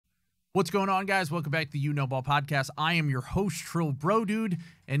What's going on, guys? Welcome back to the You Know Ball podcast. I am your host, Trill Bro Dude,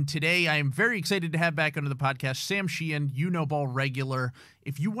 and today I am very excited to have back onto the podcast Sam Sheehan, You Know Ball regular.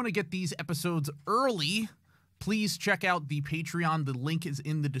 If you want to get these episodes early, please check out the Patreon. The link is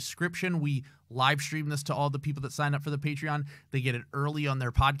in the description. We live stream this to all the people that sign up for the Patreon. They get it early on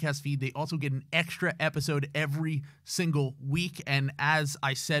their podcast feed. They also get an extra episode every single week. And as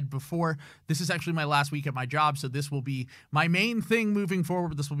I said before, this is actually my last week at my job, so this will be my main thing moving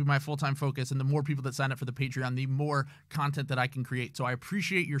forward. This will be my full-time focus, and the more people that sign up for the Patreon, the more content that I can create. So I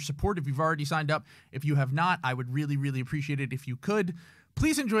appreciate your support if you've already signed up. If you have not, I would really, really appreciate it if you could.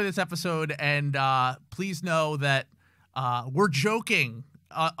 Please enjoy this episode, and please know that we're joking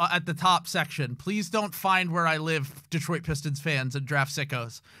at the top section. Please don't find where I live, Detroit Pistons fans and draft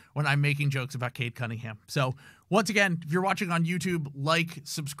sickos, when I'm making jokes about Cade Cunningham. So once again, if you're watching on YouTube, like,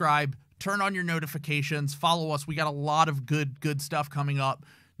 subscribe, turn on your notifications, follow us. We got a lot of good stuff coming up.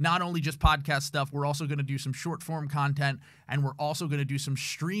 Not only just podcast stuff, we're also going to do some short form content, and we're also going to do some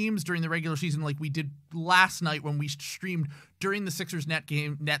streams during the regular season like we did last night when we streamed during the Sixers Nets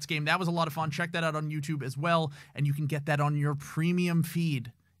game. That was a lot of fun. Check that out on YouTube as well, and you can get that on your premium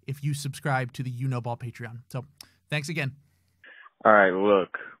feed if you subscribe to the You Know Ball Patreon. So thanks again. All right,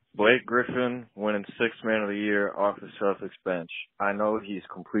 look, Blake Griffin winning Sixth Man of the Year off the Celtics bench. I know he's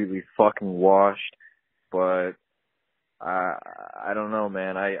completely fucking washed, but I don't know,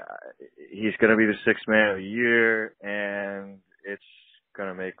 man. He's gonna be the Sixth Man of the Year, and it's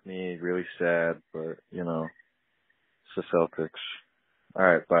gonna make me really sad. But you know, it's the Celtics. All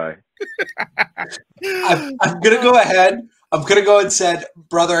right, bye. I'm gonna go ahead. I'm gonna go and say,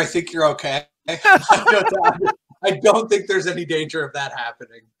 brother, I think you're okay. I don't think there's any danger of that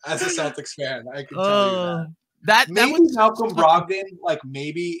happening. As a Celtics fan, I can tell you that. Maybe that Malcolm Brogdon, like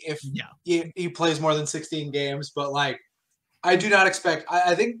maybe if he plays more than 16 games, but like. I do not expect.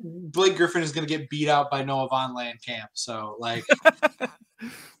 I think Blake Griffin is going to get beat out by Noah Vonleh in camp. So, like,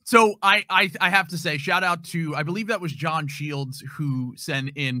 so I have to say, shout out to, I believe that was John Shields who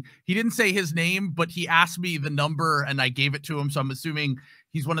sent in. He didn't say his name, but he asked me the number, and I gave it to him. So I'm assuming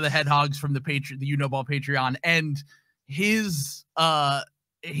he's one of the head hogs from the You Know Ball Patreon, and his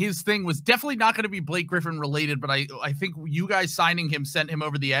thing was definitely not going to be Blake Griffin related, but I think you guys signing him sent him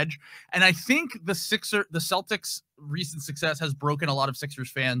over the edge. And I think the Celtics recent success has broken a lot of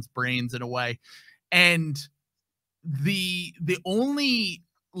Sixers fans' brains in a way. And the only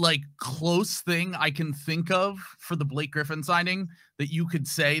like close thing I can think of for the Blake Griffin signing that you could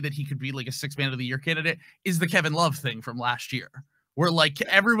say that he could be like a Sixth Man of the Year candidate is the Kevin Love thing from last year, where like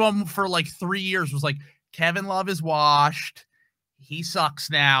everyone for like 3 years was like, Kevin Love is washed. He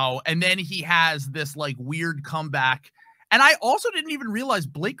sucks now. And then he has this like weird comeback. And I also didn't even realize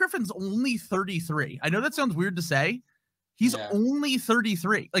Blake Griffin's only 33. I know that sounds weird to say. He's only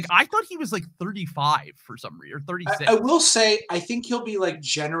 33. Like I thought he was like 35 for some reason, or 36. I will say, I think he'll be like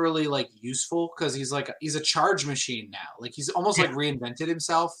generally like useful because he's a charge machine now. Like he's almost like reinvented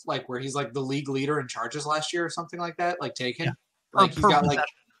himself, like where he's like the league leader in charges last year or something like that. Like taken. Yeah. Like he's got like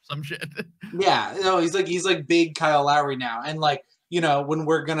some shit. Yeah, no, he's like big Kyle Lowry now. And like, you know, when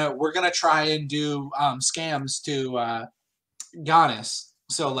we're gonna try and do scams to Giannis.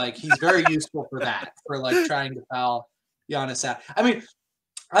 So like he's very useful for that, for like trying to foul Giannis out. I mean,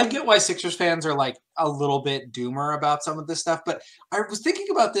 I get why Sixers fans are like a little bit doomer about some of this stuff, but I was thinking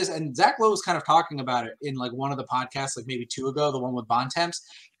about this, and Zach Lowe was kind of talking about it in like one of the podcasts, like maybe 2 ago, the one with Bontemps,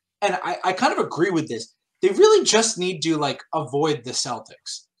 and I kind of agree with this. They really just need to like avoid the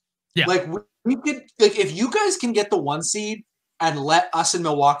Celtics. Yeah, like we could, like if you guys can get the 1 seed and let us in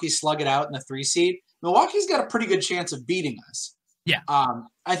Milwaukee slug it out in the 3 seed, Milwaukee's got a pretty good chance of beating us. Yeah.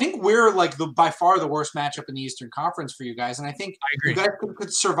 I think we're like by far the worst matchup in the Eastern Conference for you guys. And I think you guys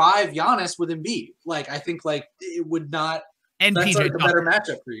could survive Giannis with Embiid. Like, I think like it would not. And that's like a better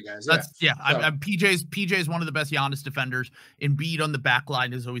matchup for you guys. PJ's one of the best Giannis defenders. Embiid on the back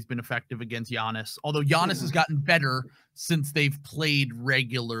line has always been effective against Giannis. Although Giannis has gotten better since they've played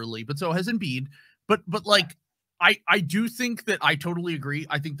regularly, but so has Embiid. But like, I do think that I totally agree.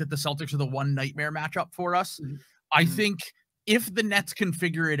 I think that the Celtics are the one nightmare matchup for us. I think if the Nets can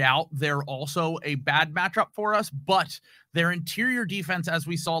figure it out, they're also a bad matchup for us, but their interior defense, as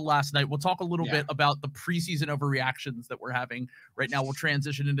we saw last night, we'll talk a little bit about the preseason overreactions that we're having right now. We'll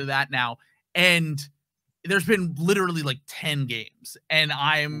transition into that now. And there's been literally like 10 games, and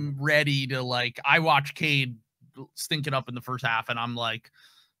I'm ready to like, I watch Cade stink it up in the first half, and I'm like,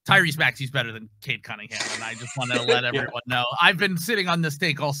 Tyrese Maxey's better than Cade Cunningham, and I just want to let everyone know. I've been sitting on this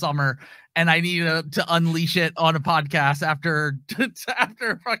take all summer, and I need to unleash it on a podcast after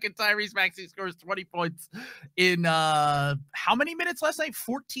fucking Tyrese Maxey scores 20 points in how many minutes last night?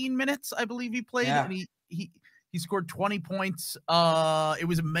 14 minutes, I believe he played, and he scored 20 points. It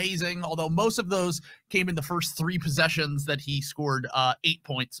was amazing, although most of those came in the first 3 possessions that he scored 8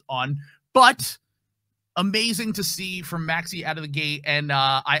 points on, but amazing to see from Maxey out of the gate. And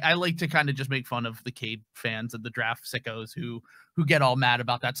I like to kind of just make fun of the Cade fans and the draft sickos who get all mad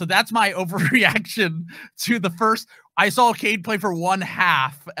about that. So that's my overreaction to the first. I saw Cade play for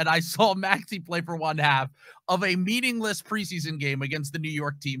 1/2, and I saw Maxey play for 1/2 of a meaningless preseason game against the New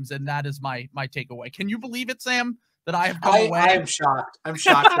York teams. And that is my takeaway. Can you believe it, Sam? That I have come away. I am shocked. I'm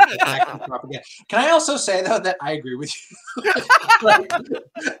shocked at the fact of propaganda. Can I also say though that I agree with you?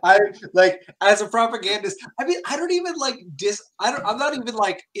 like as a propagandist, I mean, I don't even like I'm not even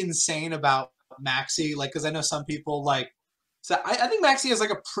like insane about Maxey, like, because I know some people like. So I think Maxey has like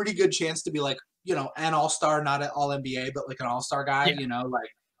a pretty good chance to be like, you know, an all-star, not an all-NBA, but like an all-star guy. Yeah. You know, like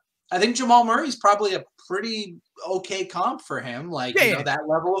I think Jamal Murray's probably a pretty okay comp for him. Like you know that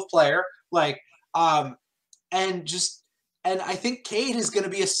level of player, like And I think Cade is going to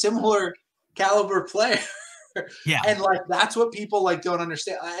be a similar caliber player. Yeah. And like, that's what people like don't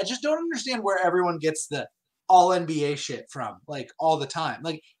understand. I just don't understand where everyone gets the all NBA shit from, like all the time.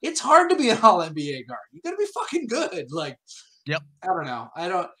 Like it's hard to be an all NBA guard. You got to be fucking good. Like, yep. I don't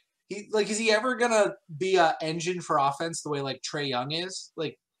know. Is he ever going to be a engine for offense the way like Trae Young is?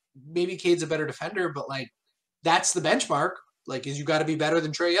 Like maybe Cade's a better defender, but like that's the benchmark. Like is you got to be better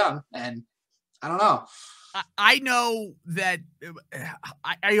than Trae Young. And I don't know. I know that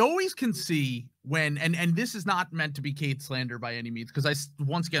I always can see when, and this is not meant to be Cade slander by any means, because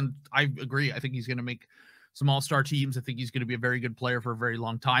once again, I agree. I think he's going to make some all-star teams. I think he's going to be a very good player for a very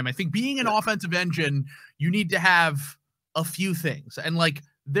long time. I think being an offensive engine, you need to have a few things. And like,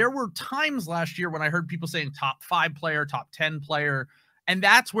 there were times last year when I heard people saying top 5 player, top 10 player, and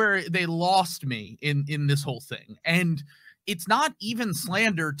that's where they lost me in this whole thing. And it's not even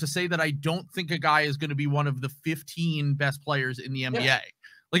slander to say that I don't think a guy is going to be one of the 15 best players in the NBA. Yeah.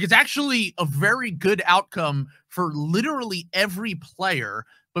 Like it's actually a very good outcome for literally every player,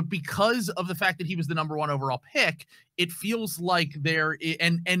 but because of the fact that he was the #1 overall pick, it feels like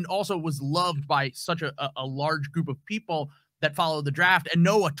and also was loved by such a large group of people that follow the draft and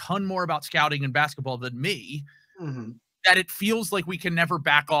know a ton more about scouting and basketball than me. Mm-hmm. That it feels like we can never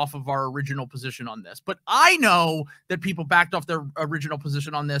back off of our original position on this. But I know that people backed off their original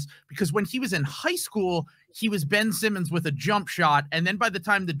position on this because when he was in high school, he was Ben Simmons with a jump shot. And then by the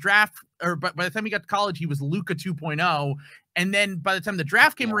time the draft, or by the time he got to college, he was Luka 2.0. And then by the time the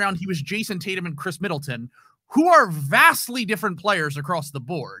draft came around, he was Jason Tatum and Chris Middleton, who are vastly different players across the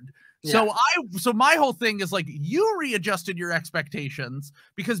board. Yeah. So my whole thing is like you readjusted your expectations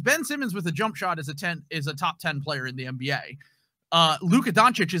because Ben Simmons with a jump shot is a top 10 player in the NBA. Luka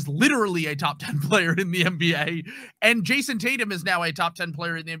Doncic is literally a top 10 player in the NBA, and Jason Tatum is now a top 10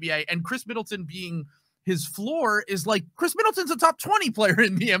 player in the NBA, and Chris Middleton being his floor is like Chris Middleton's a top 20 player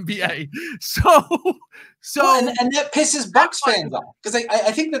in the NBA. So and that pisses Bucks fans off because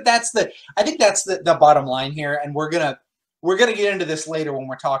I think that's the bottom line here, and we're gonna get into this later when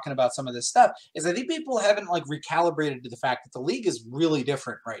we're talking about some of this stuff, is I think people haven't like recalibrated to the fact that the league is really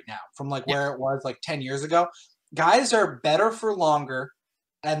different right now from like where it was like 10 years ago. Guys are better for longer,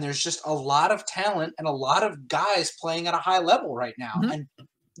 and there's just a lot of talent and a lot of guys playing at a high level right now. Mm-hmm. And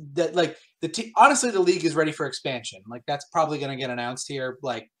that like honestly, the league is ready for expansion. Like that's probably going to get announced here,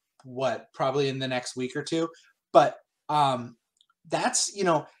 like probably in the next week or two. But that's, you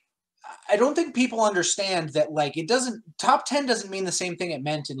know, I don't think people understand that like top 10 doesn't mean the same thing it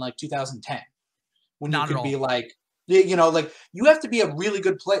meant in like 2010 when you could be like, you know, like you have to be a really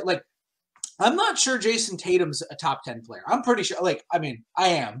good player. Like I'm not sure Jason Tatum's a top 10 player. I'm pretty sure, like, I mean, I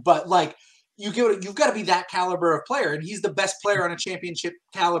am, but like you've got to be that caliber of player, and he's the best player on a championship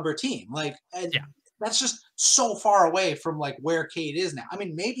caliber team. Like, and that's just so far away from like where Cade is now. I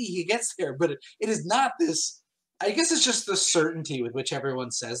mean, maybe he gets there, but it is not this. I guess it's just the certainty with which everyone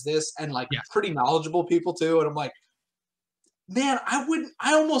says this, and like pretty knowledgeable people too. And I'm like, man,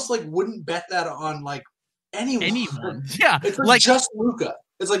 I almost like wouldn't bet that on like anyone. Yeah, it's like just Luka.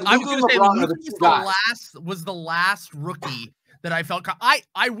 It's like Luka and LeBron are the two guys. Was the last rookie that I felt.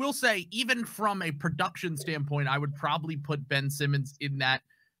 I will say, even from a production standpoint, I would probably put Ben Simmons in that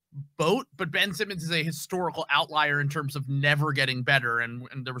boat, but Ben Simmons is a historical outlier in terms of never getting better, and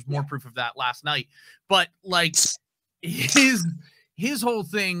there was more proof of that last night. But like his his whole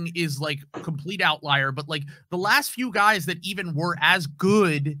thing is like complete outlier, but like the last few guys that even were as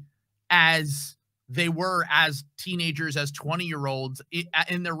good as they were as teenagers, as 20-year-olds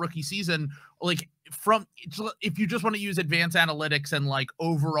in their rookie season, like if you just want to use advanced analytics and like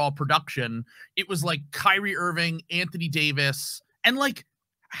overall production, it was like Kyrie Irving, Anthony Davis, and like,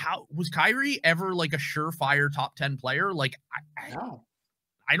 how was Kyrie ever like a surefire top 10 player? Like,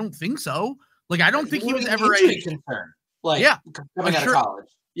 I don't think so. Like, I don't think he was ever a concern. Like, yeah, coming out of college.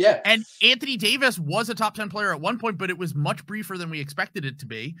 Yeah. And Anthony Davis was a top 10 player at one point, but it was much briefer than we expected it to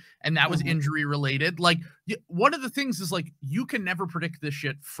be. And that was injury related. Like, one of the things is like, you can never predict this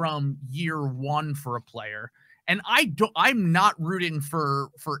shit from year one for a player. And I'm not rooting for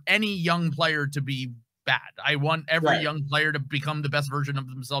any young player to be bad. I want every young player to become the best version of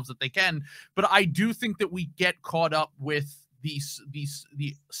themselves that they can. But I do think that we get caught up with the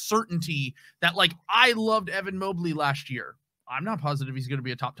certainty that, like, I loved Evan Mobley last year. I'm not positive he's going to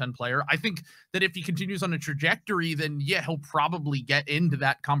be a top 10 player. I think that if he continues on a trajectory, then yeah, he'll probably get into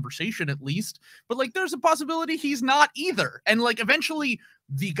that conversation at least. But like, there's a possibility he's not either. And like, eventually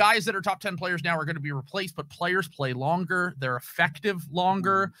the guys that are top 10 players now are going to be replaced, but players play longer. They're effective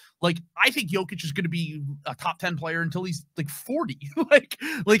longer. Like, I think Jokic is going to be a top 10 player until he's like 40.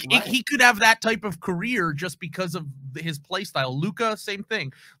 He could have that type of career just because of his play style. Luka, same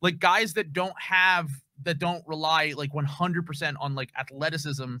thing. Like, guys that don't rely like 100% on like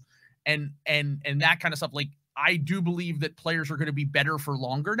athleticism and that kind of stuff. Like, I do believe that players are going to be better for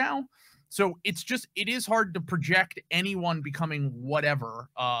longer now. So it is hard to project anyone becoming whatever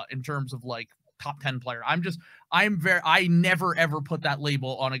in terms of like top 10 player. I never ever put that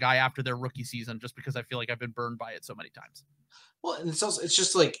label on a guy after their rookie season, just because I feel like I've been burned by it so many times. Well, and it's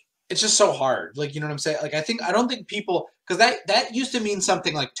just so hard. Like, you know what I'm saying? Like, I don't think people, because that used to mean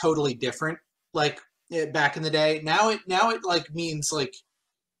something like totally different. Like, back in the day. Now it like means like,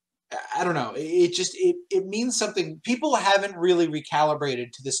 I don't know. It means something. People haven't really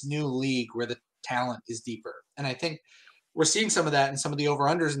recalibrated to this new league where the talent is deeper. And I think we're seeing some of that in some of the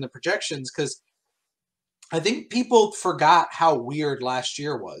over-unders and the projections, because I think people forgot how weird last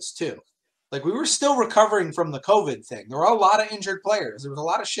year was too. Like, we were still recovering from the COVID thing. There were a lot of injured players. There was a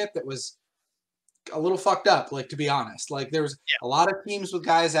lot of shit that was a little fucked up, like, to be honest. Like, there was a lot of teams with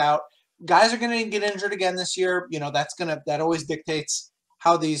guys out. Guys are going to get injured again this year. You know, that always dictates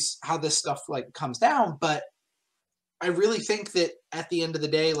how this stuff like comes down. But I really think that at the end of the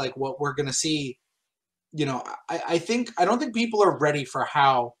day, like, what we're going to see, you know, I don't think people are ready for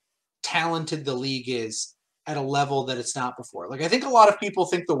how talented the league is at a level that it's not before. Like, I think a lot of people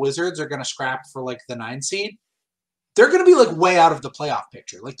think the Wizards are going to scrap for like the 9 seed. They're going to be like way out of the playoff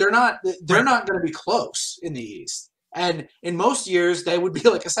picture. Like, they're not going to be close in the East. And in most years, they would be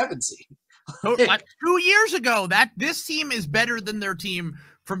like a 7 seed. 2 years ago, this team is better than their team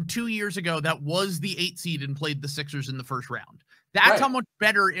from 2 years ago that was the 8 seed and played the Sixers in the first round. That's how much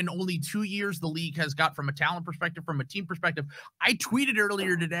better in only 2 years the league has got from a talent perspective, from a team perspective. I tweeted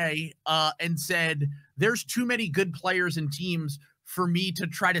earlier today and said there's too many good players and teams for me to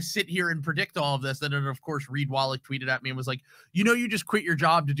try to sit here and predict all of this. And then, of course, Reed Wallach tweeted at me and was like, you just quit your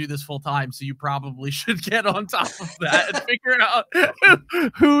job to do this full time, so you probably should get on top of that and figure out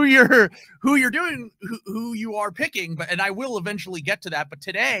who you are picking. And I will eventually get to that. But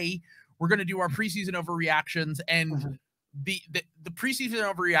today we're going to do our preseason overreactions, and the preseason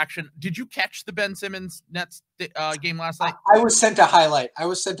overreaction. Did you catch the Ben Simmons Nets game last night? I was sent a highlight.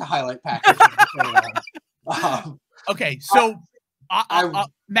 Package. Okay, so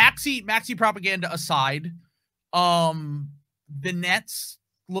Maxi propaganda aside, the Nets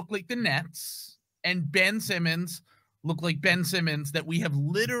look like the Nets, and Ben Simmons look like Ben Simmons that we have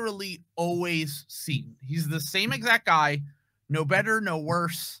literally always seen. He's the same exact guy, no better, no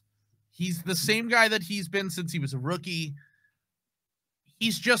worse. He's the same guy that he's been since he was a rookie.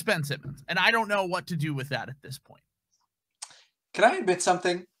 He's just Ben Simmons, and I don't know what to do with that at this point. Can I admit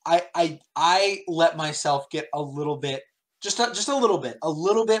something? I let myself get a little bit, just a little bit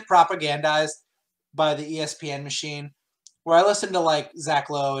propagandized by the ESPN machine, where I listened to like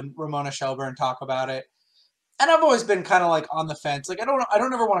Zach Lowe and Ramona Shelburne talk about it. And I've always been kind of like on the fence. Like, I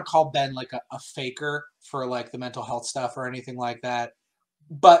don't ever want to call Ben like a faker for like the mental health stuff or anything like that.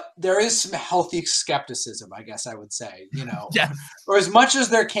 But there is some healthy skepticism, I guess I would say, you know, or as much as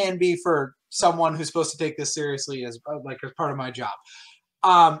there can be for someone who's supposed to take this seriously as part of my job.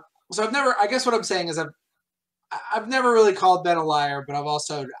 So I guess what I'm saying is I've never really called Ben a liar, but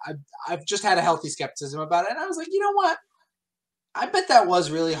I've just had a healthy skepticism about it. And I was like, you know what? I bet that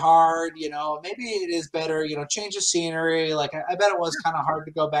was really hard. You know, maybe it is better, you know, change the scenery. Like, I bet it was kind of hard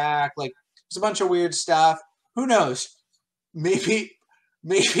to go back. Like, there's a bunch of weird stuff. Who knows? maybe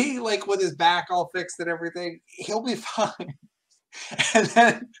like with his back all fixed and everything, he'll be fine. And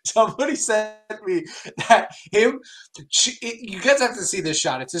then somebody sent me that you guys have to see this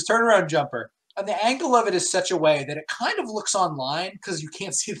shot. It's his turnaround jumper. And the angle of it is such a way that it kind of looks online because you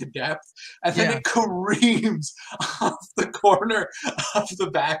can't see the depth. And then it careens off the corner of the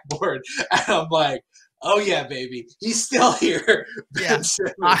backboard. And I'm like, oh, yeah, baby. He's still here. Yeah,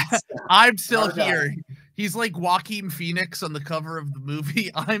 I'm still here. He's like Joaquin Phoenix on the cover of the movie.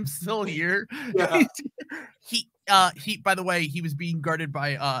 I'm still here. Yeah. He, by the way, he was being guarded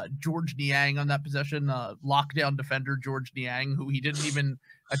by George Niang on that possession, lockdown defender George Niang, who he didn't even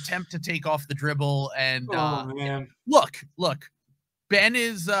attempt to take off the dribble. And man. Look, Ben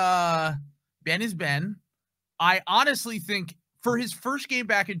is Ben. I honestly think for his first game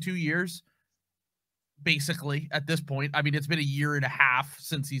back in 2 years, basically at this point, I mean, it's been a year and a half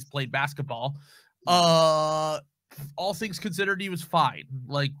since he's played basketball. All things considered, he was fine.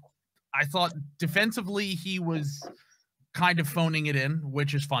 Like, I thought defensively he was kind of phoning it in,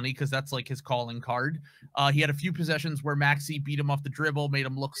 which is funny because that's like his calling card. He had a few possessions where Maxey beat him off the dribble, made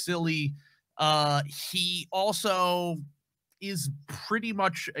him look silly. He also is pretty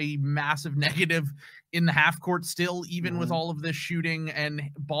much a massive negative in the half court still, even with all of this shooting and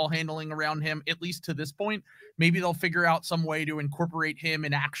ball handling around him, at least to this point. Maybe they'll figure out some way to incorporate him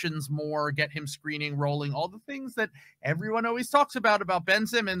in actions more, get him screening, rolling, all the things that everyone always talks about Ben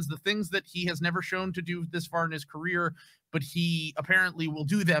Simmons, the things that he has never shown to do this far in his career, but he apparently will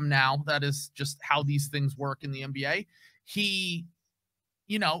do them now. That is just how these things work in the NBA. He,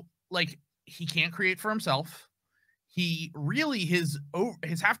 he can't create for himself. He really, his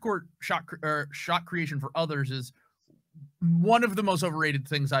half-court shot creation for others is one of the most overrated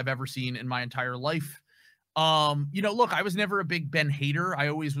things I've ever seen in my entire life. Look, I was never a big Ben hater. I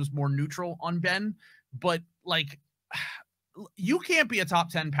always was more neutral on Ben, but like, you can't be a top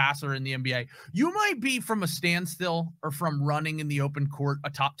 10 passer in the NBA. You might be from a standstill or from running in the open court, a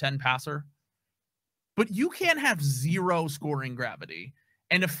top 10 passer, but you can't have zero scoring gravity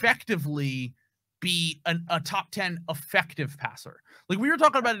and effectively be a top 10 effective passer. Like, we were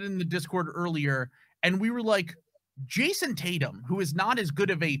talking about it in the Discord earlier, and we were like, Jason Tatum, who is not as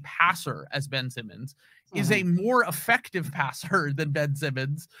good of a passer as Ben Simmons, is a more effective passer than Ben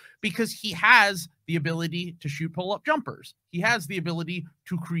Simmons because he has the ability to shoot pull-up jumpers. He has the ability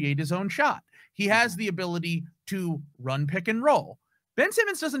to create his own shot. He has the ability to run pick and roll. Ben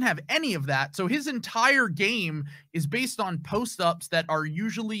Simmons doesn't have any of that, so his entire game is based on post-ups that are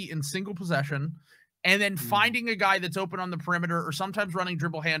usually in single possession, and then finding a guy that's open on the perimeter or sometimes running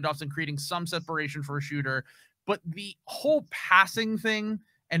dribble handoffs and creating some separation for a shooter. But the whole passing thing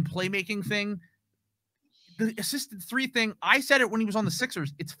and playmaking thing, the assisted three thing, I said it when he was on the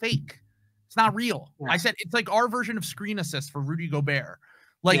Sixers, it's fake. It's not real. Yeah. I said it's like our version of screen assist for Rudy Gobert.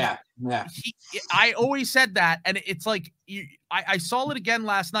 Like, I always said that, and it's like I saw it again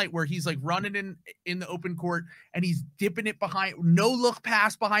last night where he's like running in the open court and he's dipping it behind, no look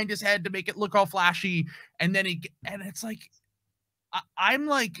pass behind his head to make it look all flashy, and then it's like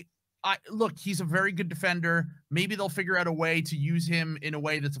look, he's a very good defender. Maybe they'll figure out a way to use him in a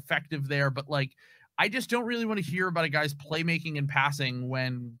way that's effective there, but like, I just don't really want to hear about a guy's playmaking and passing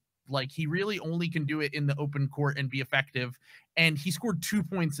when like he really only can do it in the open court and be effective. And he scored 2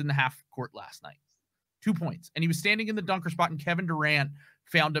 points in the half court last night. 2 points. And he was standing in the dunker spot, and Kevin Durant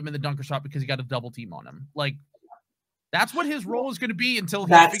found him in the dunker spot because he got a double team on him. Like, that's what his role is going to be until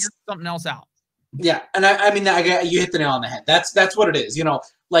he figures something else out. Yeah. And I mean, you hit the nail on the head. That's what it is.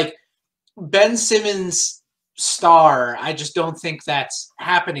 Like Ben Simmons' star, I just don't think that's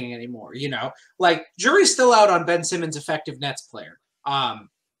happening anymore. Like, jury's still out on Ben Simmons' effective Nets player.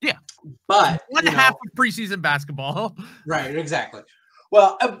 Yeah, but one half of preseason basketball, right? Exactly.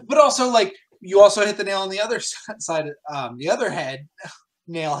 Well, but also like you also hit the nail on the other side. The other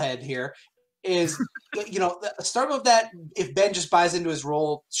nail head here is, the start of that. If Ben just buys into his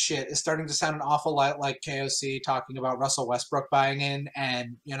role, shit is starting to sound an awful lot like KOC talking about Russell Westbrook buying in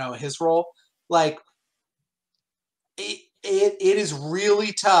and his role. Like it is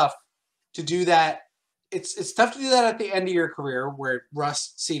really tough to do that. It's tough to do that at the end of your career where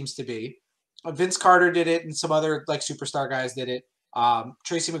Russ seems to be. Vince Carter did it and some other like superstar guys did it.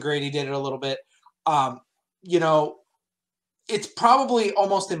 Tracy McGrady did it a little bit. It's probably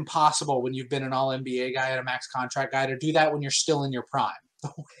almost impossible when you've been an all-NBA guy and a max contract guy to do that when you're still in your prime.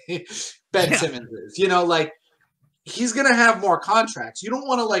 The way Ben Simmons is. Like he's going to have more contracts. You don't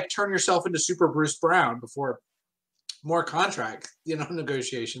want to like turn yourself into Super Bruce Brown before more contract,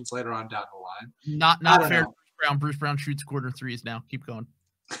 negotiations later on down the line. Not fair. Bruce Brown shoots quarter threes now. Keep going.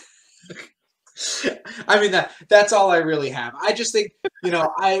 I mean that's all I really have. I just think,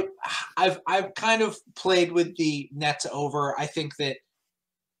 I've kind of played with the Nets over. I think that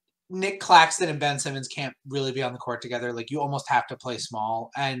Nick Claxton and Ben Simmons can't really be on the court together. Like, you almost have to play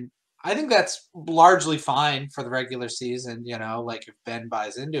small, and I think that's largely fine for the regular season. Like, if Ben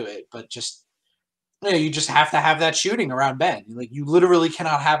buys into it, but just you just have to have that shooting around Ben. Like, you literally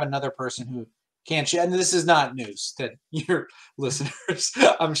cannot have another person who can't shoot. And this is not news to your listeners.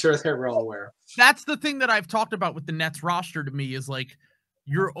 I'm sure they're well aware. That's the thing that I've talked about with the Nets roster to me is like,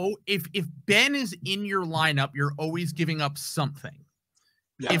 if Ben is in your lineup, you're always giving up something.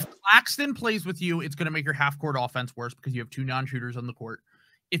 Yeah. If Claxton plays with you, it's going to make your half-court offense worse because you have two non-shooters on the court.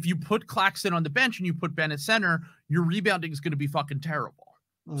 If you put Claxton on the bench and you put Ben at center, your rebounding is going to be fucking terrible.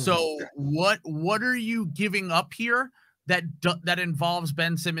 So what are you giving up here that involves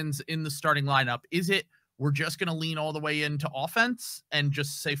Ben Simmons in the starting lineup? Is it we're just going to lean all the way into offense and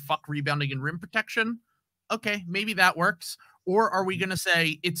just say fuck rebounding and rim protection? Okay, maybe that works. Or are we going to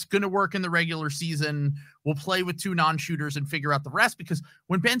say it's going to work in the regular season? We'll play with two non-shooters and figure out the rest. Because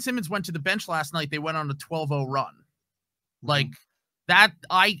when Ben Simmons went to the bench last night, they went on a 12-0 run. Like that,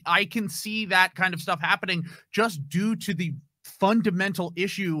 I can see that kind of stuff happening just due to the fundamental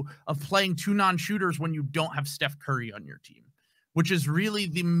issue of playing two non-shooters when you don't have Steph Curry on your team, which is really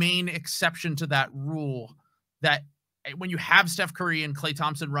the main exception to that rule, that when you have Steph Curry and Klay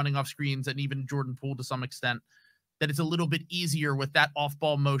Thompson running off screens and even Jordan Poole to some extent, that it's a little bit easier with that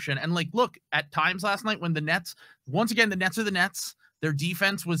off-ball motion. And like, look, at times last night when the Nets, once again, the Nets are the Nets, their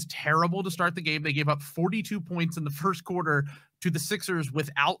defense was terrible to start the game. They gave up 42 points in the first quarter to the Sixers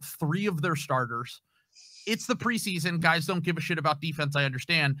without three of their starters. It's the preseason. Guys don't give a shit about defense, I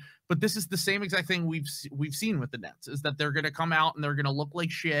understand. But this is the same exact thing we've seen with the Nets, is that they're going to come out and they're going to look like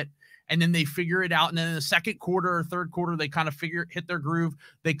shit, and then they figure it out. And then in the second quarter or third quarter, they kind of hit their groove.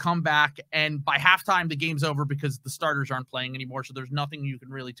 They come back, and by halftime, the game's over because the starters aren't playing anymore. So there's nothing you can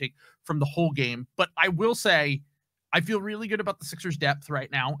really take from the whole game. But I will say, I feel really good about the Sixers' depth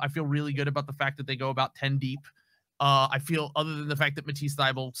right now. I feel really good about the fact that they go about 10 deep. I feel, other than the fact that Matisse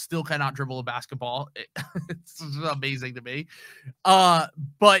Thybulle still cannot dribble a basketball, it's amazing to me.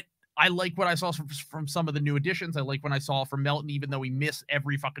 But I like what I saw from some of the new additions. I like what I saw from Melton, even though he missed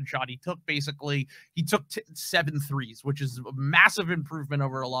every fucking shot he took. Basically, he took 7 threes, which is a massive improvement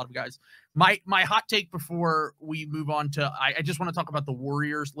over a lot of guys. My hot take before we move on to, I just want to talk about the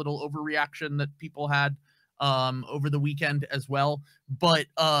Warriors' little overreaction that people had over the weekend as well. But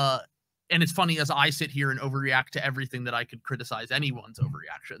and it's funny as I sit here and overreact to everything that I could criticize anyone's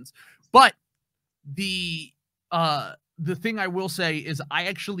overreactions. But the thing I will say is I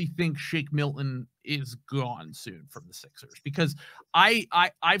actually think Shake Milton is gone soon from the Sixers, because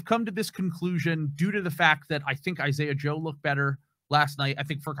I've come to this conclusion due to the fact that I think Isaiah Joe looked better last night. I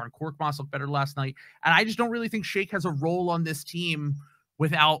think Furkan Korkmaz looked better last night. And I just don't really think Shake has a role on this team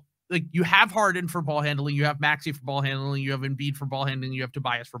without, like, you have Harden for ball handling, you have Maxey for ball handling, you have Embiid for ball handling, you have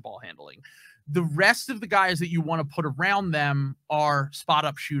Tobias for ball handling. The rest of the guys that you want to put around them are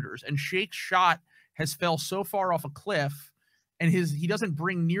spot-up shooters. And Shake's shot has fell so far off a cliff, and he doesn't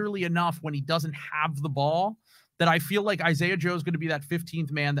bring nearly enough when he doesn't have the ball, that I feel like Isaiah Joe is going to be that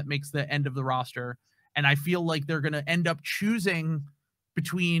 15th man that makes the end of the roster. And I feel like they're going to end up choosing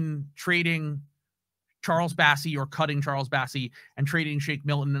between trading Charles Bassey or cutting Charles Bassey and trading Shake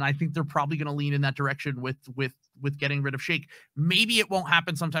Milton. And I think they're probably going to lean in that direction with getting rid of Shake. Maybe it won't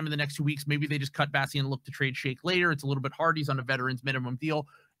happen sometime in the next 2 weeks. Maybe they just cut Bassey and look to trade Shake later. It's a little bit hard. He's on a veteran's minimum deal,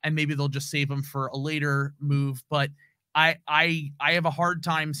 and maybe they'll just save him for a later move. But I have a hard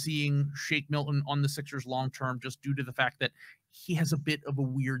time seeing Shake Milton on the Sixers long-term, just due to the fact that he has a bit of a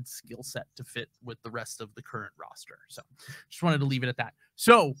weird skill set to fit with the rest of the current roster. So just wanted to leave it at that.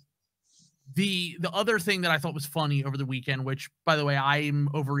 So the other thing that I thought was funny over the weekend, which, by the way, I'm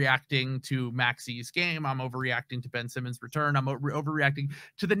overreacting to Maxey's game. I'm overreacting to Ben Simmons' return. I'm overreacting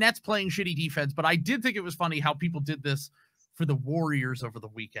to the Nets playing shitty defense. But I did think it was funny how people did this for the Warriors over the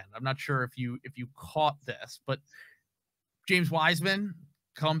weekend. I'm not sure if you caught this, but James Wiseman,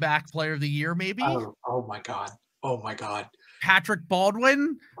 comeback player of the year, maybe. Oh my God. Oh my God. Patrick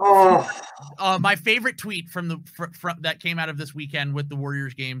Baldwin. Oh, my favorite tweet from that came out of this weekend with the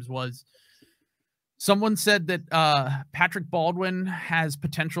Warriors games was, someone said that Patrick Baldwin has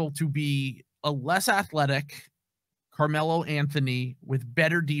potential to be a less athletic Carmelo Anthony with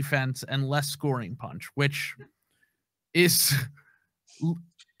better defense and less scoring punch, which is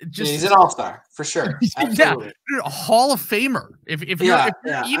just, he's an all-star for sure. Yeah, a Hall of Famer.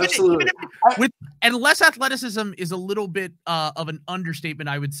 And less athleticism is a little bit of an understatement,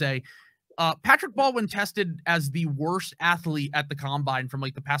 I would say. Patrick Baldwin tested as the worst athlete at the combine from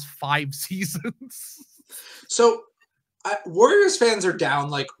like the past 5 seasons. So Warriors fans are down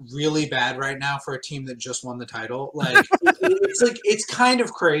like really bad right now for a team that just won the title. Like it's kind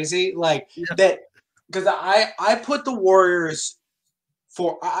of crazy like that, because I put the Warriors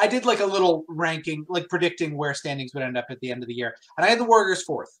I did like a little ranking, like predicting where standings would end up at the end of the year, and I had the Warriors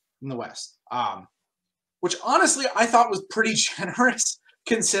 4th in the West, which honestly I thought was pretty generous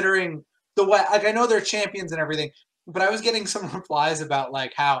considering the way. Like I know they're champions and everything, but I was getting some replies about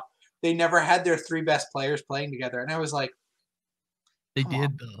like how they never had their 3 best players playing together, and I was like, they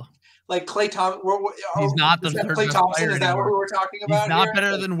did though. Like Klay Thompson, he's not the third Klay best Thompson. player Is that anymore. what we were talking about? He's not here?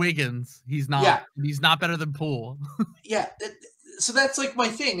 better than Wiggins. He's not. Yeah. He's not better than Poole. Yeah. So that's like my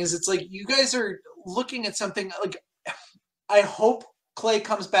thing. Is it's like you guys are looking at something like. I hope Klay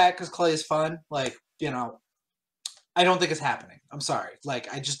comes back because Klay is fun. Like I don't think it's happening. I'm sorry.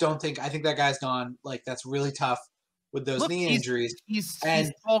 Like I just don't think. I think that guy's gone. Like that's really tough with those knee injuries. He's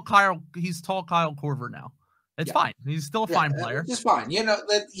tall Kyle. He's tall Kyle Korver now. It's fine. He's still a fine player. It's fine.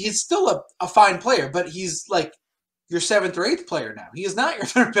 That he's still a fine player, but he's like your 7th or 8th player now. He is not your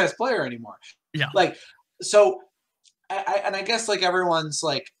 3rd best player anymore. Yeah. Like so, I guess like everyone's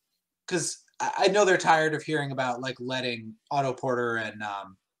like, because I know they're tired of hearing about like letting Otto Porter and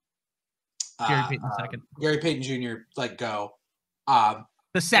Gary Payton Jr. like go. The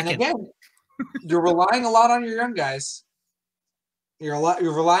second. And again, you're relying a lot on your young guys. You're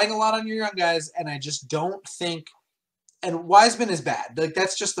relying a lot on your young guys, and I just don't think. And Wiseman is bad. Like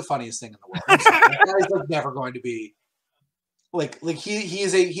that's just the funniest thing in the world. That guy's like never going to be like he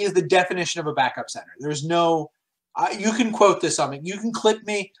is the definition of a backup center. There's no. You can quote this on me. You can clip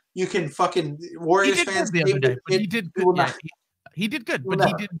me. You can fucking Warriors fans. The other day, but he did good. Yeah, he did good, but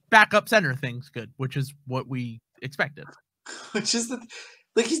he did backup center things good, which is what we expected. Which is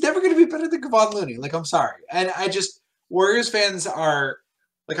like he's never going to be better than Kevon Looney. Like I'm sorry, and I just. Warriors fans are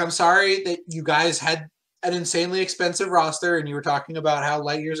like, I'm sorry that you guys had an insanely expensive roster and you were talking about how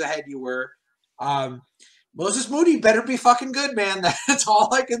light years ahead you were. Moses Moody better be fucking good, man. That's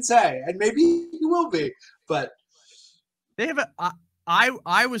all I can say. And maybe he will be, but they have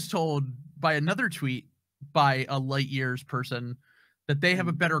I was told by another tweet by a light years person that they have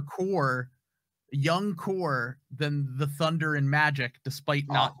a better young core than the Thunder and Magic, despite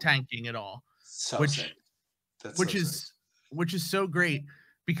not tanking at all. So sick. Which is so great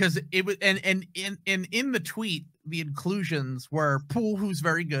because it was and in the tweet the inclusions were Poole, who's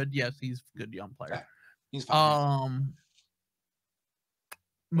very good. Yes, he's a good young player. Yeah, he's fine.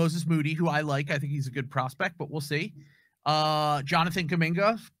 Moses Moody, who I like. I think he's a good prospect, but we'll see. Jonathan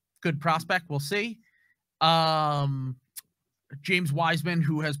Kuminga, good prospect. We'll see. James Wiseman,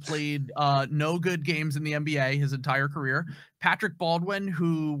 who has played no good games in the NBA his entire career. Patrick Baldwin,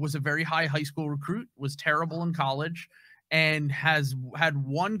 who was a very high school recruit, was terrible in college, and has had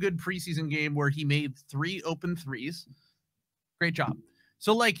 1 good preseason game where he made 3 open threes. Great job.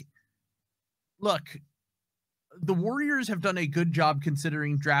 So, like, look, the Warriors have done a good job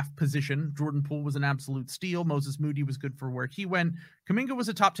considering draft position. Jordan Poole was an absolute steal. Moses Moody was good for where he went. Kuminga was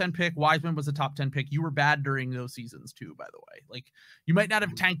a top 10 pick. Wiseman was a top 10 pick. You were bad during those seasons too, by the way. Like, you might not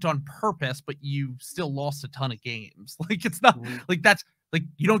have tanked on purpose, but you still lost a ton of games. Like, it's not like that's like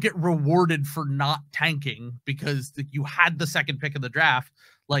you don't get rewarded for not tanking because you had the 2nd pick of the draft.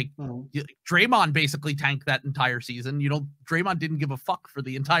 Like Draymond basically tanked that entire season. Draymond didn't give a fuck for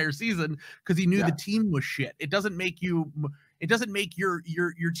the entire season because he knew the team was shit. It doesn't make your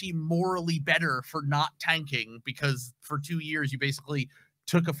team morally better for not tanking because for 2 years you basically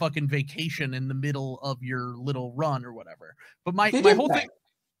took a fucking vacation in the middle of your little run or whatever. But my whole thing.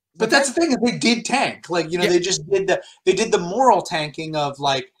 But that's the thing, is they did tank. Like, they just did the moral tanking of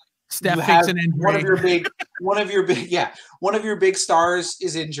like Steph takes an injury. One of your big stars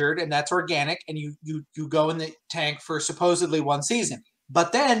is injured, and that's organic, and you go in the tank for supposedly 1 season.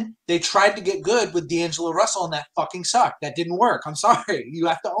 But then they tried to get good with D'Angelo Russell, and that fucking sucked. That didn't work. I'm sorry. You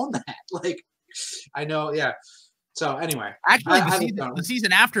have to own that. Like, I know, yeah. So anyway, actually, the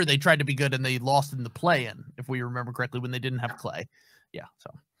season after they tried to be good and they lost in the play-in, if we remember correctly, when they didn't have Clay. Yeah.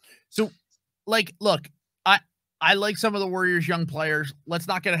 So like, look, I like some of the Warriors' young players. Let's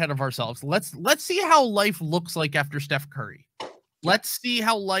not get ahead of ourselves. Let's see how life looks like after Steph Curry. Let's see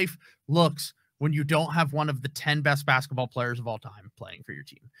how life looks when you don't have one of the 10 best basketball players of all time playing for your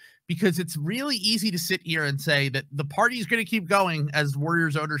team. Because it's really easy to sit here and say that the party's going to keep going, as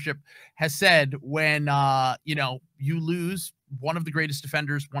Warriors ownership has said, when you lose one of the greatest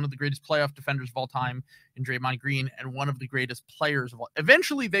defenders, one of the greatest playoff defenders of all time in Draymond Green, and one of the greatest players of all.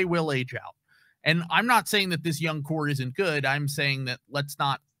 Eventually they will age out. And I'm not saying that this young core isn't good. I'm saying that let's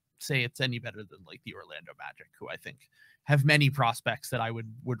not say it's any better than like the Orlando Magic, who I think have many prospects that I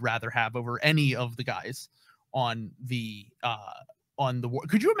would rather have over any of the guys on the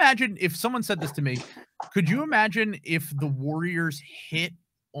could you imagine if someone said this to me, could you imagine if the Warriors hit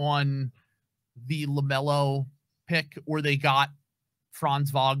on the LaMelo pick, or they got Franz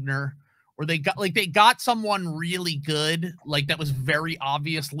Wagner, or they got someone really good, like that was very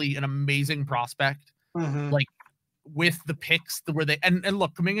obviously an amazing prospect, like with the picks where they and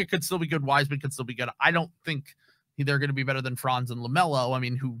look, Kuminga could still be good, Wiseman could still be good. I don't think they're going to be better than Franz and LaMelo. I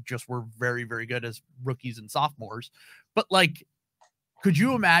mean, who just were very, very good as rookies and sophomores. But like, could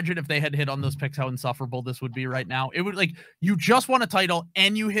you imagine if they had hit on those picks, how insufferable this would be right now? It would, like, you just won a title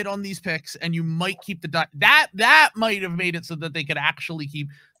and you hit on these picks and you might keep that might have made it so that they could actually keep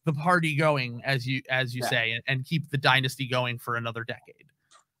the party going, as you say, and keep the dynasty going for another decade.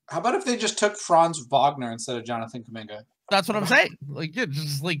 How about if they just took Franz Wagner instead of Jonathan Kuminga? That's what I'm saying. Like, yeah,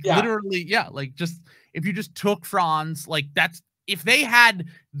 just like literally, yeah, like just if you just took Franz, like that's if they had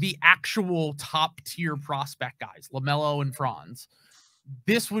the actual top tier prospect guys, LaMelo and Franz,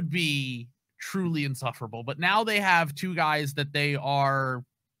 this would be truly insufferable. But now they have two guys that they are,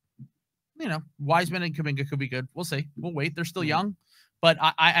 you know, Wiseman and Kuminga could be good. We'll see. We'll wait. They're still young, but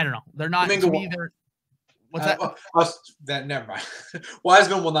I don't know. They're not Kuminga, to me. They're what's that? Never mind.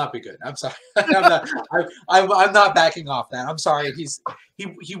 Wiseman will not be good. I'm sorry. I'm not backing off that. I'm sorry.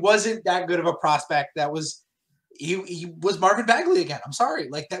 He wasn't that good of a prospect. That was he was Marvin Bagley again. I'm sorry.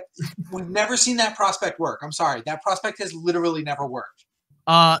 Like that, we've never seen that prospect work. I'm sorry. That prospect has literally never worked.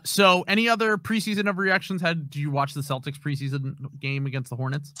 So any other preseason overreactions? Did you watch the Celtics preseason game against the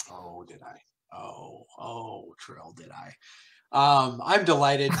Hornets? Oh, did I? Oh, Trill, did I? I'm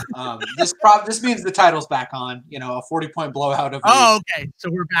delighted. This means the title's back on. You know, a 40-point blowout of. Oh, okay. So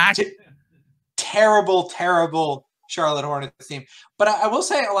we're back. Terrible Charlotte Hornets team. But I will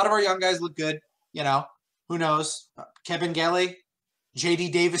say a lot of our young guys look good. You know, who knows? Kevin Gelly, J.D.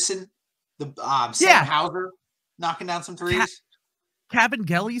 Davison, Sam Hauser knocking down some threes. Kevin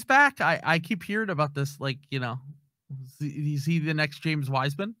Gelly's back. I keep hearing about this. Like, you know, is he the next James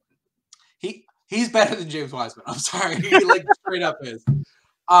Wiseman? He's better than James Wiseman. I'm sorry. He like straight up is.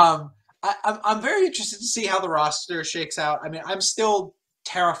 I'm very interested to see how the roster shakes out. I mean, I'm still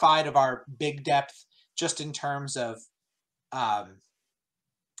terrified of our big depth just in terms of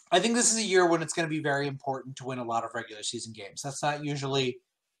I think this is a year when it's going to be very important to win a lot of regular season games. That's not usually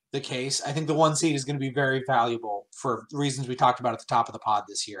the case. I think the 1 seed is going to be very valuable for the reasons we talked about at the top of the pod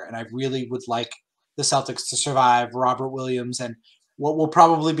this year. And I really would like the Celtics to survive Robert Williams and what will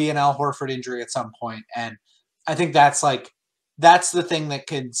probably be an Al Horford injury at some point. And I think that's the thing that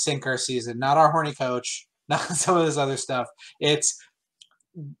could sink our season, not our horny coach, not some of this other stuff. It's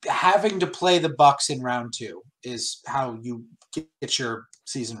having to play the Bucks in round 2 is how you get your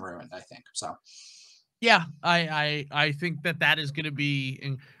season ruined, I think. So, yeah, I think that is going to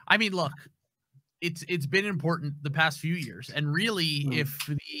be. I mean, look, it's been important the past few years, and really, if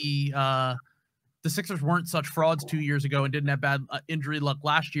the Sixers weren't such frauds 2 years ago and didn't have bad injury luck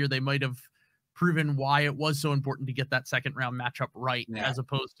last year, they might have proven why it was so important to get that second round matchup right, as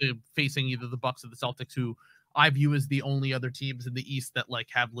opposed to facing either the Bucks or the Celtics, who I view as the only other teams in the East that like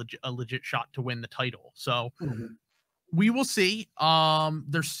have a legit shot to win the title. So we will see.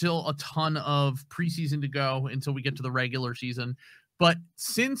 There's still a ton of preseason to go until we get to the regular season. But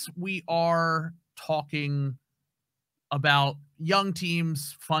since we are talking about young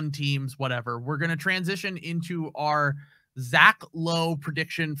teams, fun teams, whatever, we're going to transition into our Zach Lowe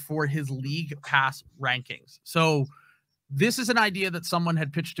prediction for his league pass rankings. So this is an idea that someone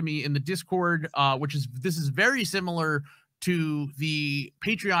had pitched to me in the Discord, this is very similar to the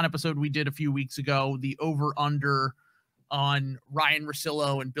Patreon episode we did a few weeks ago, the over-under on Ryan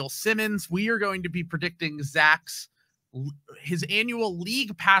Russillo and Bill Simmons. We are going to be predicting his annual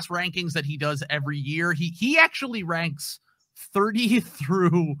league pass rankings that he does every year. He actually ranks 30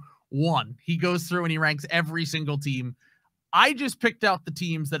 through 1. He goes through and he ranks every single team. I just picked out the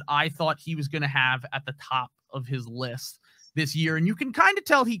teams that I thought he was going to have at the top of his list this year. And you can kind of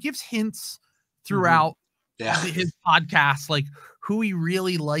tell he gives hints throughout his podcast, like who he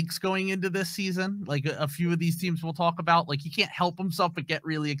really likes going into this season. Like a few of these teams we'll talk about, like he can't help himself but get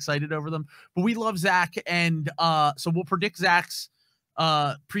really excited over them. But we love Zach. And so we'll predict Zach's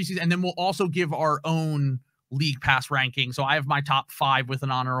preseason, and then we'll also give our own league pass ranking. So I have my top 5 with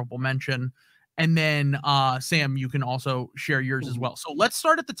an honorable mention. And then, Sam, you can also share yours as well. So let's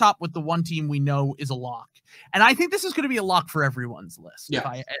start at the top with the one team we know is a lock. And I think this is going to be a lock for everyone's list, if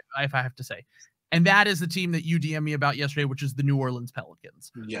I have to say. And that is the team that you DM'd me about yesterday, which is the New Orleans Pelicans.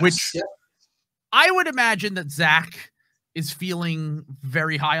 Yes. Which I would imagine that Zach is feeling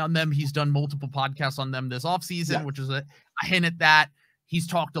very high on them. He's done multiple podcasts on them this offseason, which is a hint at that. He's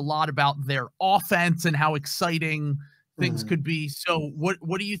talked a lot about their offense and how exciting things could be. So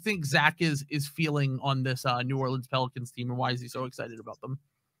what do you think Zach is feeling on this New Orleans Pelicans team, and why is he so excited about them?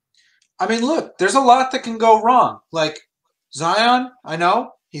 I mean, look, there's a lot that can go wrong. Like Zion, I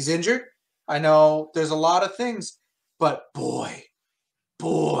know he's injured. I know there's a lot of things, but boy,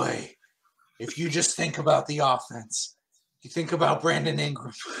 if you just think about the offense, you think about Brandon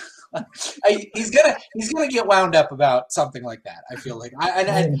Ingram. He's gonna get wound up about something like that. I feel like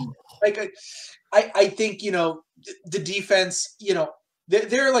I think, you know, the defense, you know,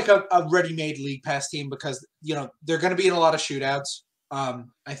 they're like a ready-made league pass team because, you know, they're going to be in a lot of shootouts.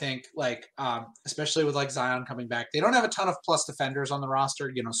 I think, like, especially with like Zion coming back, they don't have a ton of plus defenders on the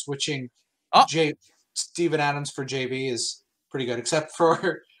roster. You know, switching Steven Adams for JB is pretty good, except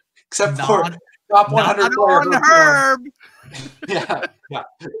for top 100 player Herb. yeah,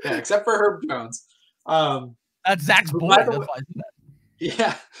 except for Herb Jones. That's Zach's boy.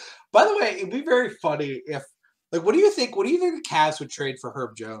 Yeah. By the way, it'd be very funny if, like, what do you think the Cavs would trade for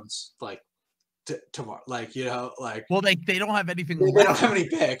Herb Jones? Like, tomorrow, like, you know, like, well, they don't have anything. They don't have any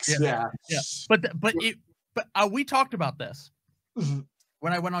picks. Yeah. But we talked about this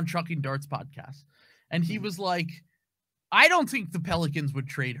when I went on Chucking Darts podcast, and he was like, I don't think the Pelicans would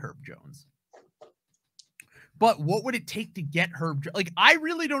trade Herb Jones. But what would it take to get Herb? Like, I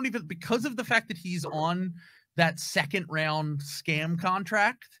really don't even, because of the fact that he's on that second round scam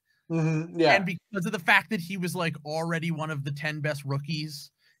contract. And because of the fact that he was like already one of the 10 best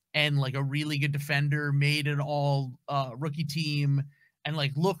rookies and like a really good defender, made an all rookie team and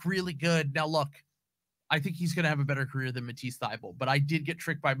like look really good. Now, look, I think he's going to have a better career than Matisse Thybulle, but I did get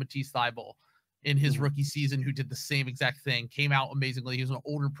tricked by Matisse Thybulle in his rookie season, who did the same exact thing, came out amazingly. He was an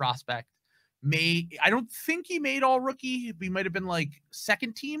older prospect. I don't think he made all rookie. He might have been like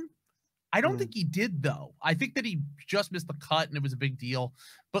second team. I don't think he did, though. I think that he just missed the cut and it was a big deal.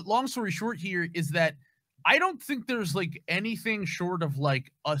 But long story short here is that I don't think there's like anything short of like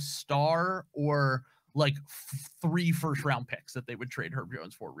a star or like 3 first-round picks that they would trade Herb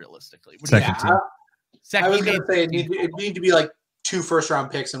Jones for realistically. Second team. I was going to say it'd need to be like 2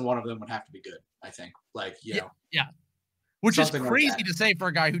 first-round picks and one of them would have to be good, I think. Like, you know. Yeah. Which is crazy to say for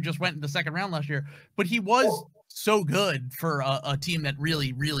a guy who just went in the second round last year. But he was so good for a team that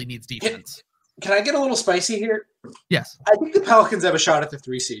really, really needs defense. Can I get a little spicy here? Yes. I think the Pelicans have a shot at the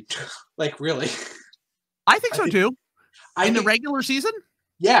 3 seed. Like, really. I think so, too. In the regular season?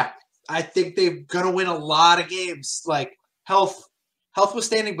 Yeah. I think they're going to win a lot of games. Like, health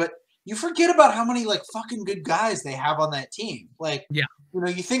withstanding. But you forget about how many, like, fucking good guys they have on that team. Like, yeah. You know,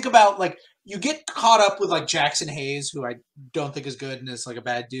 you think about, like, you get caught up with, like, Jackson Hayes, who I don't think is good and is, like, a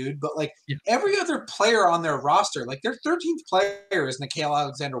bad dude. But, like, every other player on their roster, like, their 13th player is Nickeil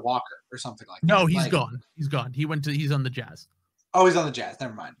Alexander-Walker or something like that. No, he's gone. He's gone. He's on the Jazz. Oh, he's on the Jazz.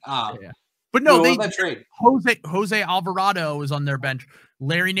 Never mind. But no, they trade. Jose Alvarado is on their bench.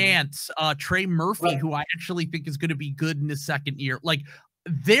 Larry Nance, Trey Murphy, who I actually think is going to be good in his second year. Like,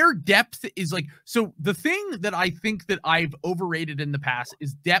 their depth is like, so the thing that I think that I've overrated in the past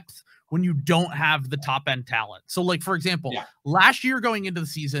is depth when you don't have the top end talent. So like, for example, last year going into the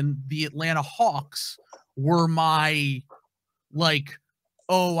season, the Atlanta Hawks were my, like,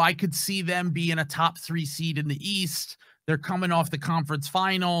 oh, I could see them being a top 3 seed in the East. They're coming off the conference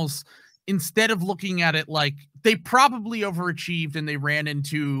finals. Instead of looking at it like they probably overachieved and they ran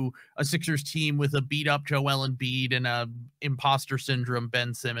into a Sixers team with a beat up Joel Embiid and a imposter syndrome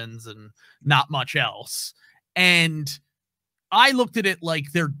Ben Simmons and not much else. And I looked at it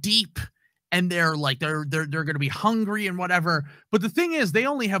like they're deep and they're like they're going to be hungry and whatever. But the thing is, they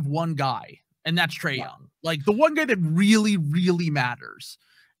only have one guy, and that's Trae Young. Like the one guy that really, really matters.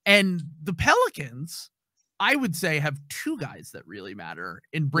 And the Pelicans, I would say, have 2 guys that really matter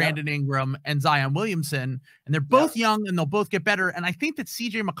in Brandon Ingram and Zion Williamson, and they're both young and they'll both get better. And I think that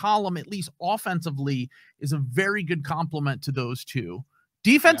CJ McCollum, at least offensively, is a very good complement to those 2.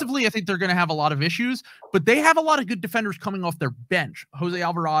 Defensively, I think they're going to have a lot of issues, but they have a lot of good defenders coming off their bench. Jose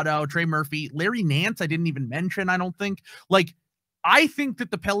Alvarado, Trey Murphy, Larry Nance, I didn't even mention, I don't think. Like, I think that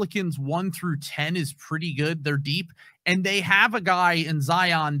the Pelicans 1 through 10 is pretty good. They're deep, and they have a guy in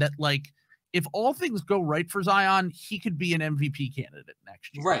Zion that, like, if all things go right for Zion, he could be an MVP candidate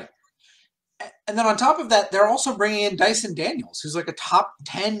next year. Right. And then on top of that, they're also bringing in Dyson Daniels, who's like a top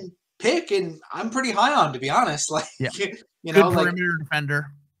 10 pick, and I'm pretty high on, to be honest. Like, you know, good perimeter defender.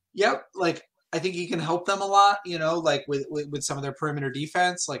 Yep. Like, I think he can help them a lot, you know, like with some of their perimeter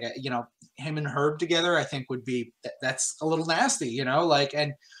defense. Like, you know, him and Herb together, I think would be, that's a little nasty, you know, like,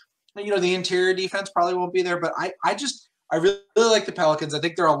 and, you know, the interior defense probably won't be there, but I really like the Pelicans. I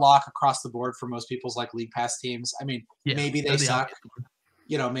think they're a lock across the board for most people's like league pass teams. I mean, maybe they suck.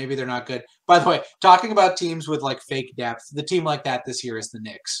 Maybe they're not good. By the way, talking about teams with like fake depth, the team like that this year is the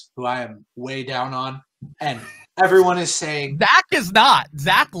Knicks, who I am way down on. And everyone is saying Zach is not.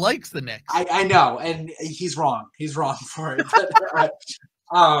 Zach likes the Knicks. I know, and he's wrong. He's wrong for it.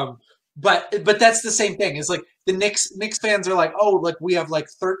 But that's the same thing. It's like the Knicks fans are like, oh, like we have like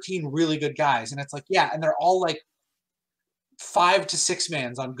 13 really good guys, and it's like, yeah, and they're all like 5 to 6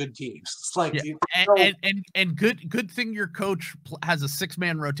 mans on good teams. It's like, and good thing your coach has a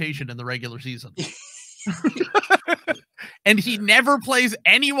 6-man rotation in the regular season. And he never plays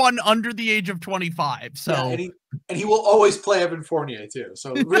anyone under the age of 25. So and he will always play Evan Fournier too.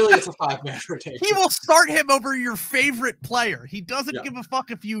 So really, it's a 5-man rotation. He will start him over your favorite player. He doesn't give a fuck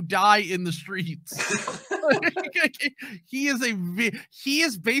if you die in the streets. He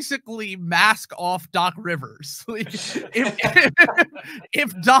is basically mask off Doc Rivers. If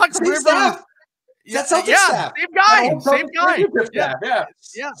Doc Rivers. Same guy. Yeah,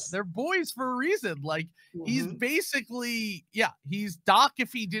 they're boys for a reason. Like he's basically, he's Doc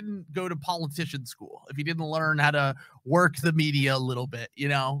if he didn't go to politician school, if he didn't learn how to work the media a little bit,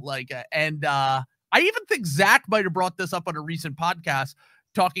 and I even think Zach might have brought this up on a recent podcast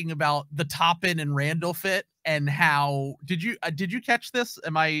talking about the Toppin and Randall fit and how did you catch this?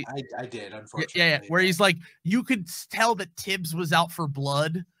 I did, unfortunately. Yeah, where he's like, you could tell that Tibbs was out for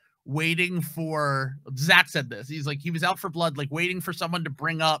blood. Waiting for Zach said this. He's like, he was out for blood, like waiting for someone to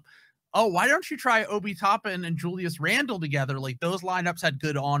bring up, oh, why don't you try Obi Toppin and Julius Randle together? Like those lineups had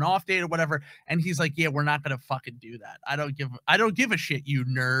good on-off date or whatever. And he's like, yeah, we're not gonna fucking do that. I don't give a shit, you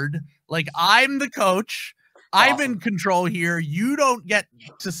nerd. Like I'm the coach. I'm in control here. You don't get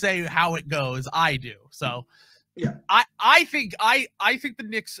to say how it goes. I do. So yeah, I think the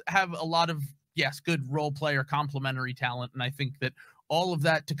Knicks have a lot of good role player complementary talent, and I think that all of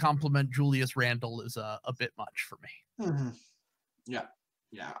that to complement Julius Randle is a bit much for me. Mm-hmm. Yeah.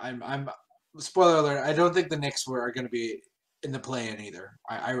 I'm spoiler alert. I don't think the Knicks are going to be in the play-in either.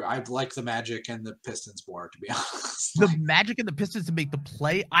 I like the Magic and the Pistons more, to be honest. The Magic and the Pistons to make the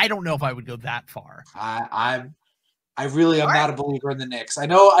play. I don't know if I would go that far. I really am not a believer in the Knicks. I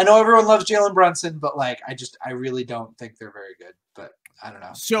know everyone loves Jalen Brunson, but like I really don't think they're very good. But I don't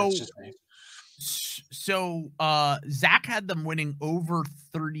know. So Zach had them winning over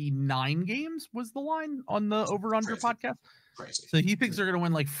 39 games was the line on the Over Under podcast. Crazy. So he thinks they're going to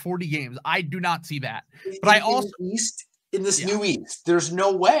win like 40 games. I do not see that. But in this new East, there's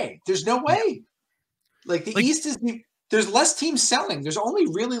no way. Like the East is there's less teams selling. There's only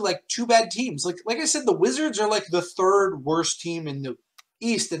really like 2 bad teams. Like I said, the Wizards are like the 3rd worst team in the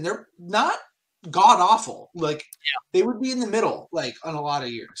East, and they're not god awful. Like they would be in the middle like on a lot of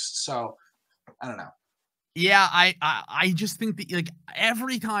years. So I don't know. Yeah, I just think that like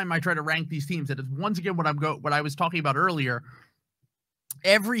every time I try to rank these teams, and it's once again what I was talking about earlier.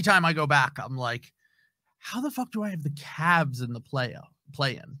 Every time I go back, I'm like, how the fuck do I have the Cavs in the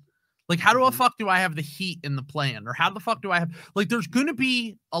play-in? Like, how the fuck do I have the Heat in the play-in? Or how the fuck do I have like? There's going to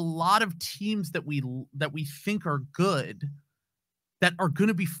be a lot of teams that we think are good that are going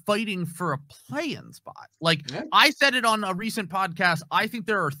to be fighting for a play-in spot. Like I said it on a recent podcast, I think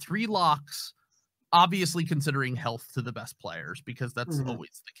there are 3 locks. Obviously considering health to the best players, because that's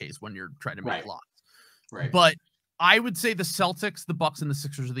always the case when you're trying to make locks. Right. But I would say the Celtics, the Bucks, and the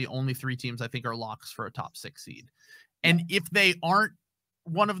Sixers are the only 3 teams I think are locks for a top 6 seed. And if they aren't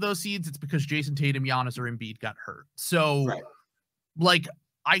one of those seeds, it's because Jason Tatum, Giannis, or Embiid got hurt. So like,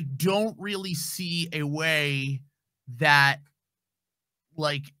 I don't really see a way that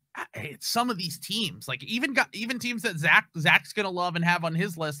like some of these teams, like even teams that Zach's going to love and have on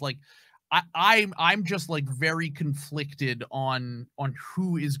his list, like, I'm just like very conflicted on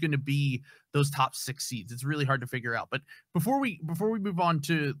who is going to be those top 6 seeds. It's really hard to figure out. But before we move on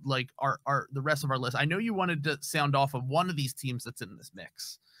to like the rest of our list, I know you wanted to sound off of one of these teams that's in this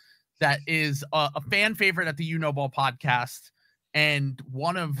mix that is a fan favorite at the You Know Ball podcast and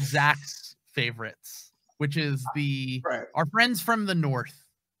one of Zach's favorites, which is our friends from the North.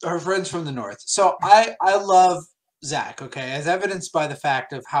 Our friends from the North. So I love Zach, okay, as evidenced by the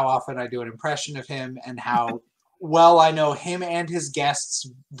fact of how often I do an impression of him and how well I know him and his guests'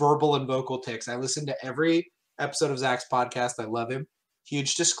 verbal and vocal tics. I listen to every episode of Zach's podcast. I love him.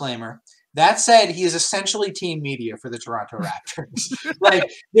 Huge disclaimer. That said, he is essentially team media for the Toronto Raptors. Like,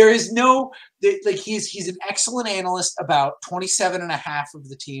 there is no, like, he's an excellent analyst about 27 and a half of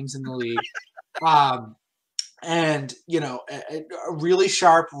the teams in the league. And, really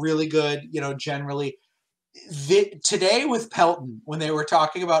sharp, really good, generally. Today with Pelton, when they were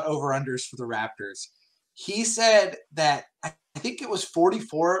talking about over-unders for the Raptors, he said that I think it was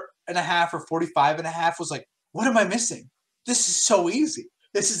 44.5 or 45.5 was like, what am I missing? This is so easy.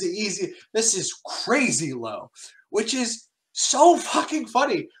 This is crazy low, which is so fucking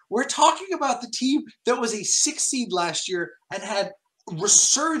funny. We're talking about the team that was a 6 seed last year and had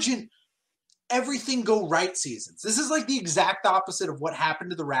resurgent everything go right seasons. This is like the exact opposite of what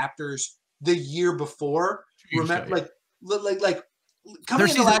happened to the Raptors the year before. Remember, like coming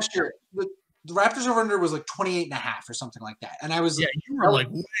into last year, the Raptors over under was like 28.5 or something like that. And I was, you were like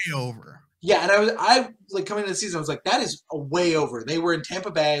way over. Yeah, and I like coming into the season, I was like, that is a way over. They were in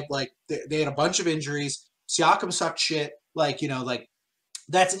Tampa Bay, like they had a bunch of injuries. Siakam sucked shit. Like, like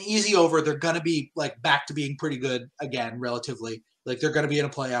that's an easy over. They're gonna be like back to being pretty good again, relatively. Like they're gonna be in a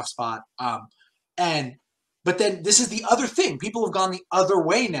playoff spot. But then this is the other thing. People have gone the other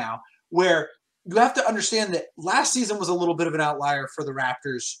way now, where you have to understand that last season was a little bit of an outlier for the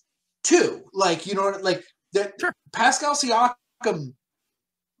Raptors too. Like, like that sure. Pascal Siakam.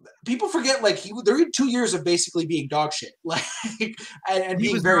 People forget, like they're in 2 years of basically being dog shit, like and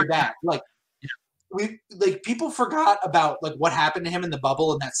being very bad. Like people forgot about like what happened to him in the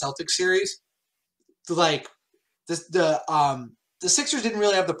bubble in that Celtics series. Like the Sixers didn't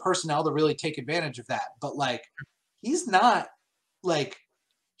really have the personnel to really take advantage of that. But like he's not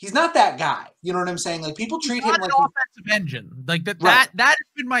that guy. You know what I'm saying? Like people treat him like an offensive engine. Like that. Right. That has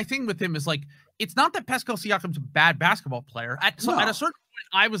been my thing with him. Is like it's not that Pascal Siakam's a bad basketball player. At a certain point,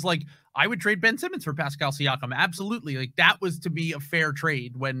 I was like, I would trade Ben Simmons for Pascal Siakam. Absolutely. Like that was to be a fair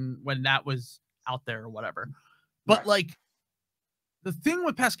trade when that was out there or whatever. But like the thing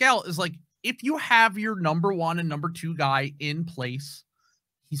with Pascal is like, if you have your number 1 and number 2 guy in place,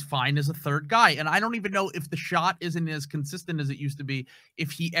 he's fine as a third guy. And I don't even know if the shot isn't as consistent as it used to be,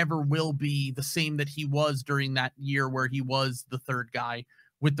 if he ever will be the same that he was during that year where he was the third guy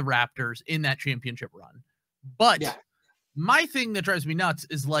with the Raptors in that championship run. But my thing that drives me nuts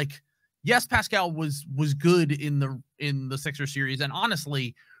is like, yes, Pascal was good in the Sixers series and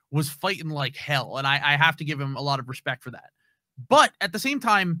honestly was fighting like hell. And I have to give him a lot of respect for that. But at the same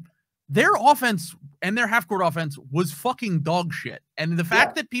time, their offense and their half-court offense was fucking dog shit. And the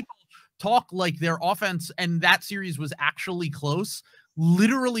fact that people talk like their offense and that series was actually close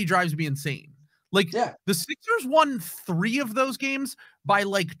literally drives me insane. Like the Sixers won 3 of those games by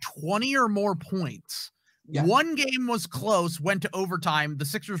like 20 or more points. Yeah. One game was close, went to overtime. The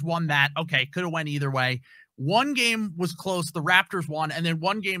Sixers won that. Okay, could have went either way. One game was close. The Raptors won. And then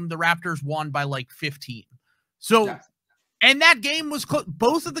one game, the Raptors won by like 15. So, and that game was close.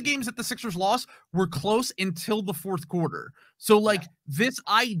 Both of the games that the Sixers lost were close until the fourth quarter. So like this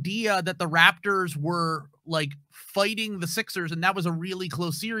idea that the Raptors were like fighting the Sixers and that was a really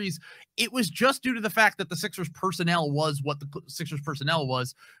close series, it was just due to the fact that the Sixers personnel was what the Sixers personnel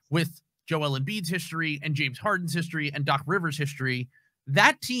was, with Joel Embiid's history and James Harden's history and Doc Rivers' history.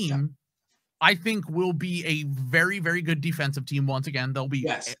 That team, I think, will be a very, very good defensive team once again. They'll be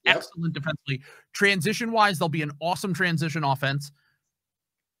excellent defensively. Transition-wise, they'll be an awesome transition offense.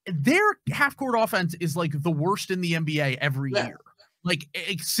 Their half-court offense is like the worst in the NBA every year. Like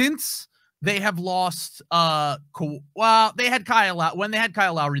since they have lost they had Kyle when they had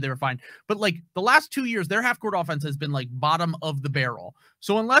Kyle Lowry, they were fine. But like the last 2 years, their half-court offense has been like bottom of the barrel.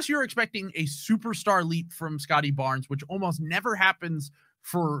 So unless you're expecting a superstar leap from Scotty Barnes, which almost never happens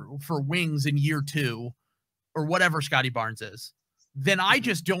for wings in year 2 or whatever Scotty Barnes is, then I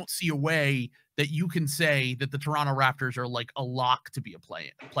just don't see a way that you can say that the Toronto Raptors are like a lock to be a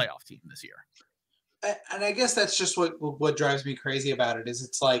playoff team this year. And I guess that's just what drives me crazy about it is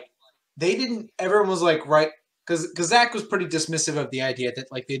it's like everyone was like, because Zach was pretty dismissive of the idea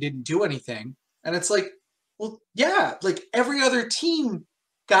that like they didn't do anything. And it's like, well, yeah, like every other team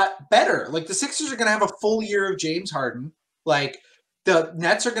got better. Like the Sixers are going to have a full year of James Harden. Like the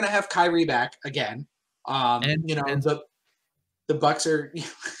Nets are going to have Kyrie back again. The Bucks are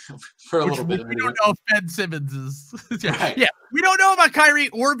for a little bit. We don't know if Ben Simmons is. We don't know about Kyrie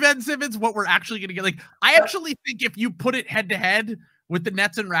or Ben Simmons. What we're actually going to get. Like, I actually think if you put it head to head with the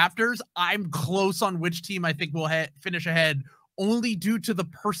Nets and Raptors, I'm close on which team I think will finish ahead, only due to the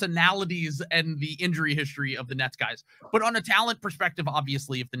personalities and the injury history of the Nets guys. But on a talent perspective,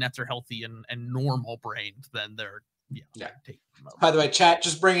 obviously, if the Nets are healthy and normal brained, then they're By the way, chat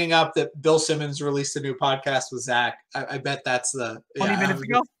just bringing up that Bill Simmons released a new podcast with Zach. I bet that's the 20 minutes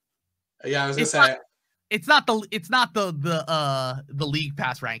ago. I was gonna say it's not the league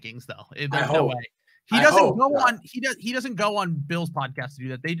pass rankings though. There's no way. He doesn't go on Bill's podcast to do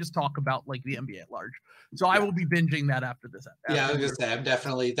that. They just talk about like the NBA at large. So I will be binging that after this. I was gonna say I'm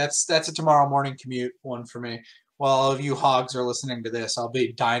definitely that's a tomorrow morning commute one for me. while all of you hogs are listening to this, I'll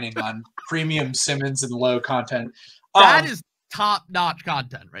be dining on premium Simmons and Lowe content. That is top-notch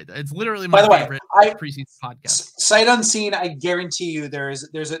content right there. It's literally my favorite preseason podcast. Sight unseen, I guarantee you there's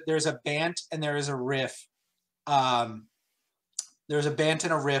a bant and there is a riff. There's a bant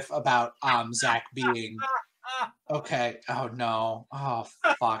and a riff about Zach being okay. Oh no. Oh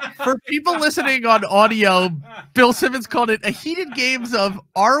fuck. For people listening on audio, Bill Simmons called it a heated games of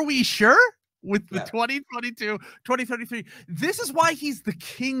Are We Sure? With the 2022, 2033. This is why he's the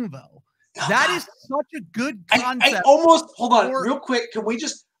king, though. That is such a good concept. I almost hold on real quick. Can we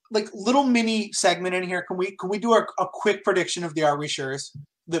just like little mini segment in here? Can we do a quick prediction of the Are We Sure's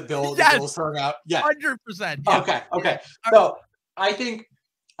that Bill's throwing out? Yeah, 100%. Yeah. Okay. So I think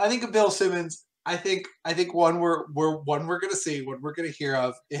of Bill Simmons. I think one we're gonna see, one we're gonna hear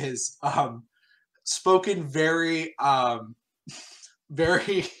of is spoken very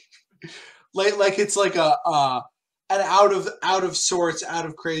very like it's like an out of sorts, out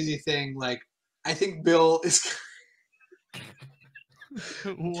of crazy thing. Like I think Bill is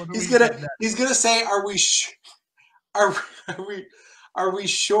he's gonna say, are we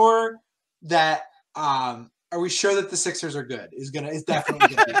sure that the Sixers are good? Is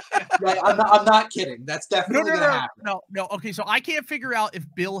definitely gonna be. Like, I'm not kidding. That's definitely gonna happen. No. Okay, so I can't figure out if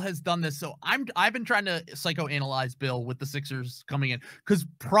Bill has done this. So I've been trying to psychoanalyze Bill with the Sixers coming in, because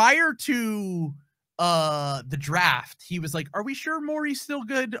prior to the draft, he was like, "Are we sure Morey's still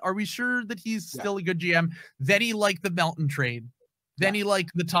good? Are we sure that he's still a good GM?" Then he liked the Melton trade. Then he liked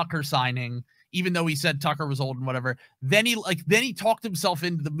the Tucker signing, even though he said Tucker was old and whatever. Then he talked himself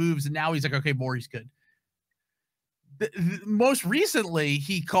into the moves, and now he's like, "Okay, Morey's good." Most recently,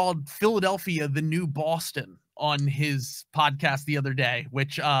 he called Philadelphia the new Boston on his podcast the other day,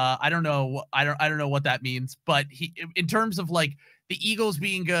 which I don't know what that means, but he, in terms of like the Eagles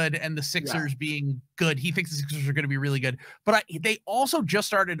being good and the Sixers being good, he thinks the Sixers are going to be really good. But they also just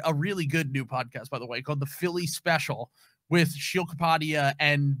started a really good new podcast, by the way, called the Philly Special with Shil Kapadia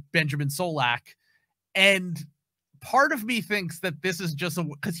and Benjamin Solak, and part of me thinks that this is just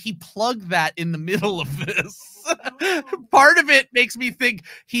because he plugged that in the middle of this. Part of it makes me think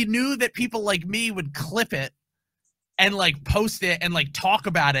he knew that people like me would clip it and like post it and like talk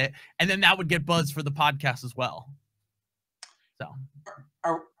about it, and then that would get buzz for the podcast as well. So,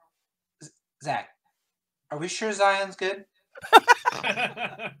 Zach, are we sure Zion's good?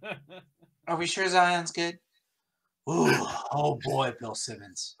 Are we sure Zion's good? Ooh, oh boy, Bill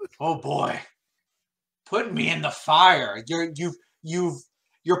Simmons. Oh boy. Putting me in the fire.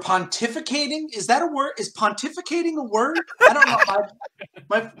 You're pontificating. Is that a word? Is pontificating a word? I don't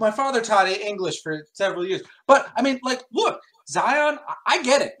know. My father taught English for several years, but I mean, like, look, Zion. I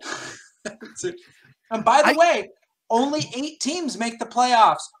get it. And by the way, only 8 teams make the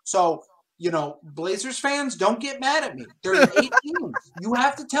playoffs. So Blazers fans, don't get mad at me. There's 8 teams. You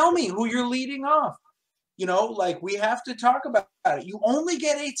have to tell me who you're leading off. Like we have to talk about it. You only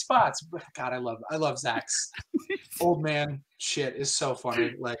get 8 spots. God, I love Zach's old man shit is so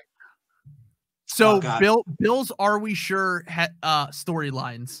funny. Like, so Bill's Are We Sure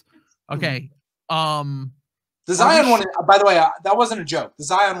storylines. Okay. The Zion one, by the way, that wasn't a joke. The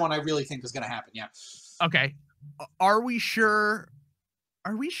Zion one I really think is going to happen. Yeah. Okay. Are we sure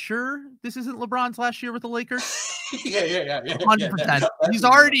this isn't LeBron's last year with the Lakers? Yeah. 100%. He's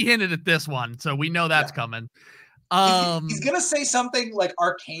already hinted at this one, so we know that's coming. He's gonna say something like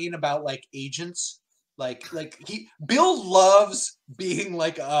arcane about like agents. Bill loves being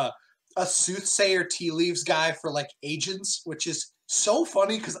like a soothsayer tea leaves guy for like agents, which is so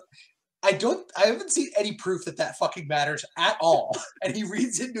funny because I haven't seen any proof that fucking matters at all, and he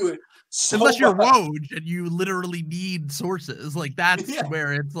reads into it. So unless you're Woj and you literally need sources, like that's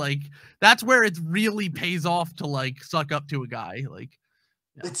where it really pays off to like suck up to a guy. Like,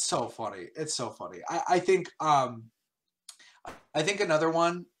 it's so funny. I think another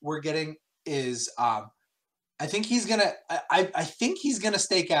one we're getting is I think he's gonna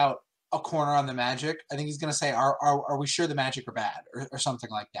stake out a corner on the Magic. I think he's gonna say, are we sure the Magic are bad or something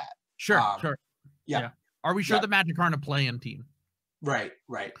like that? Sure. Yeah. Are we sure the Magic aren't a play-in team? Right.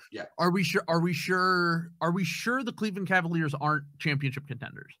 Yeah. Are we sure the Cleveland Cavaliers aren't championship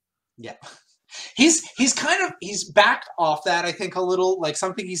contenders? Yeah. He's backed off that, I think, a little. Like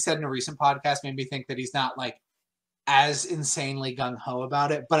something he said in a recent podcast made me think that he's not like as insanely gung-ho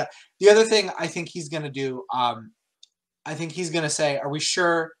about it. But the other thing I think he's going to do, I think he's going to say, are we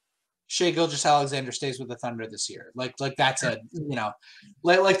sure Shai Gilgeous-Alexander stays with the Thunder this year? Like that's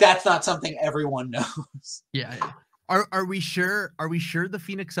like that's not something everyone knows. Yeah. Are we sure the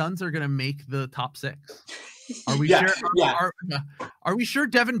Phoenix Suns are going to make the top 6? Are we Yeah, sure? yeah. Are we sure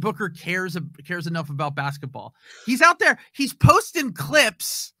Devin Booker cares enough about basketball? He's out there. He's posting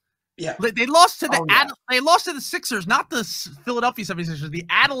clips. Yeah. They lost to the yeah. They lost to the Sixers, not the Philadelphia 76ers, the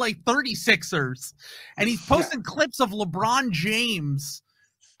Adelaide 36ers. And he's posting clips of LeBron James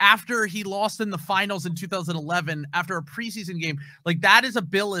after he lost in the finals in 2011 after a preseason game. Like, that is a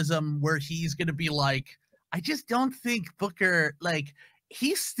Billism where he's going to be like, I just don't think Booker, like,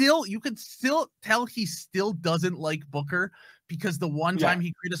 you could still tell he still doesn't like Booker, because the one time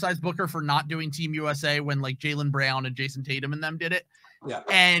he criticized Booker for not doing Team USA when like Jaylen Brown and Jason Tatum and them did it. Yeah.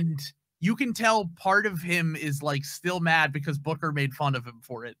 And you can tell part of him is like still mad because Booker made fun of him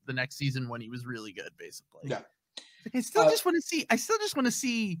for it the next season when he was really good, basically. Yeah. Like, I still just want to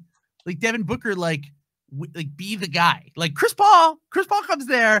see like Devin Booker, like be the guy. Like Chris Paul comes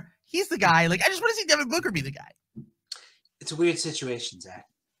there. He's the guy. Like, I just want to see Devin Booker be the guy. It's a weird situation, Zach.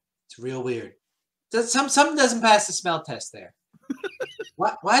 It's real weird. Something doesn't pass the smell test there.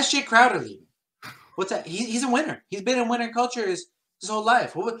 Why is Jay Crowder leaving? What's that? He's a winner. He's been in winner culture his whole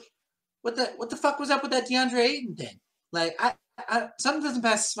life. What the fuck was up with that DeAndre Ayton thing? Like, something doesn't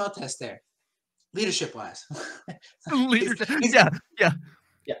pass the smell test there. Leadership wise.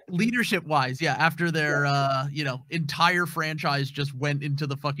 Yeah. Leadership wise, after their entire franchise just went into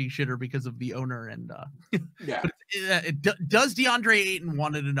the fucking shitter because of the owner and does DeAndre Ayton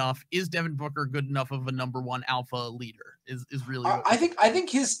want it enough? Is Devin Booker good enough of a number one alpha leader? Is really I think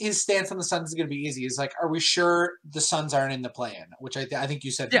his stance on the Suns is going to be easy. Is like, are we sure the Suns aren't in the play-in? Which I think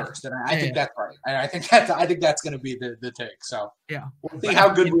you said first, and I think that's right. I think that's going to be the take. So we'll see how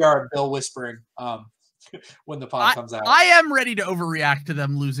good we are at Bill whispering when the pod comes out. I am ready to overreact to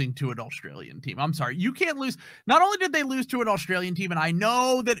them losing to an Australian team. I'm sorry, you can't lose. Not only did they lose to an Australian team, and I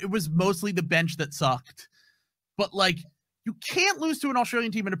know that it was mostly the bench that sucked, but like, you can't lose to an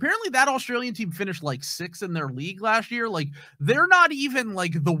Australian team. And apparently that Australian team finished like 6th in their league last year. Like, they're not even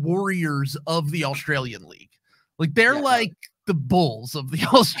like the Warriors of the Australian league. Like, they're like the Bulls of the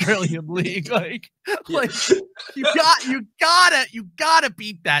Australian league. Like you gotta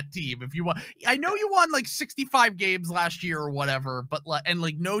beat that team if you want. I know you won like 65 games last year or whatever, but and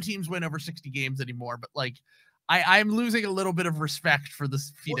like no teams win over 60 games anymore. But like, I'm losing a little bit of respect for the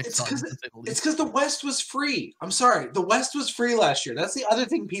Phoenix Suns. It's because the West was free. I'm sorry. The West was free last year. That's the other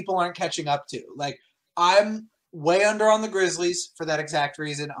thing people aren't catching up to. Like, I'm way under on the Grizzlies for that exact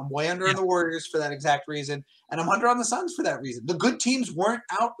reason. I'm way under on the Warriors for that exact reason. And I'm under on the Suns for that reason. The good teams weren't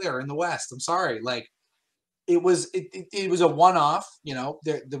out there in the West. I'm sorry. Like, it was a one-off. You know,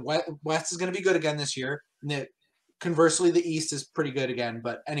 the West is going to be good again this year. And conversely, the East is pretty good again.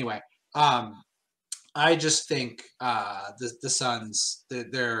 But anyway, I just think the Suns,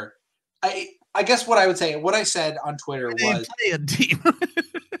 I guess what I would say, what I said on Twitter was play a team.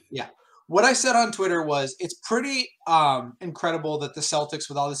 What I said on Twitter was, it's pretty incredible that the Celtics,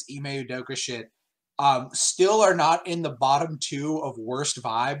 with all this Ime Udoka shit, still are not in the bottom 2 of worst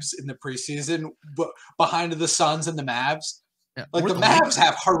vibes in the preseason, but behind the Suns and the Mavs. Like, the Mavs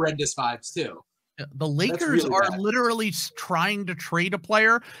have horrendous vibes too. The Lakers are literally trying to trade a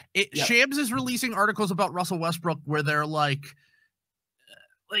player. Shams is releasing articles about Russell Westbrook where they're like,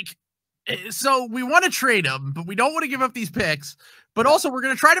 so we want to trade him, but we don't want to give up these picks. But also, we're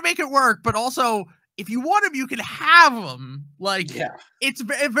going to try to make it work. But also, if you want him, you can have him. Like, it's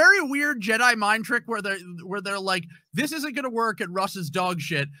a very weird Jedi mind trick where they're like, this isn't going to work and Russ is dog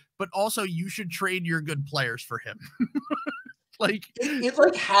shit, but also you should trade your good players for him. Like,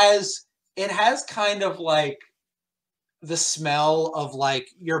 it has kind of like the smell of like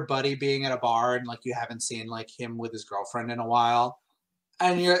your buddy being at a bar and like you haven't seen like him with his girlfriend in a while,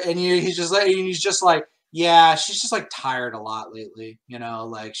 and he's just like, yeah, she's just like tired a lot lately, you know,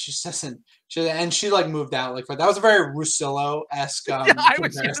 like she like moved out. Like, that was a very Russillo-esque I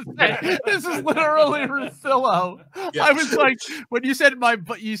was just saying, this is literally Russillo. I was like, when you said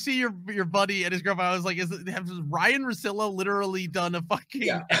you see your buddy and his girlfriend, I was like, has Ryan Russillo literally done a fucking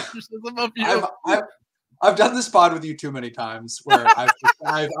exorcism of you? I've done this pod with you too many times where I've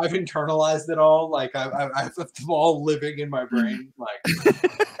internalized it all. Like, I've them all living in my brain. Like,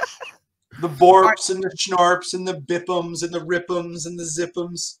 the borps and the schnorps and the bippums and the rippums and the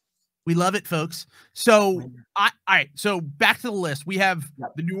zippums. We love it, folks. So, all right. So back to the list. We have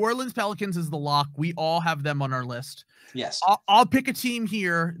the New Orleans Pelicans as the lock. We all have them on our list. Yes. I'll pick a team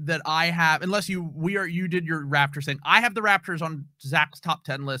here that I have, unless you did your Raptors thing. I have the Raptors on Zach's top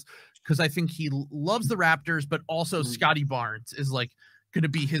 10 list because I think he loves the Raptors, but also Scotty Barnes is like going to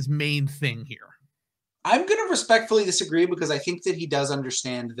be his main thing here. I'm going to respectfully disagree because I think that he does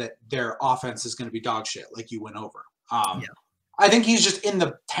understand that their offense is going to be dog shit, like you went over. I think he's just in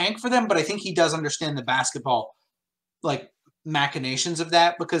the tank for them, but I think he does understand the basketball like machinations of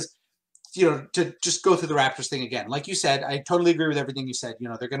that because, to just go through the Raptors thing again, like you said, I totally agree with everything you said.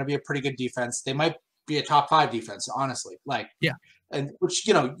 They're going to be a pretty good defense. They might be a top 5 defense, honestly. And which,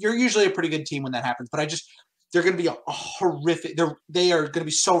 you're usually a pretty good team when that happens, but they're going to be a horrific. They are going to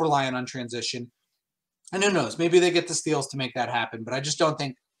be so reliant on transition. And who knows, maybe they get the steals to make that happen, but I just don't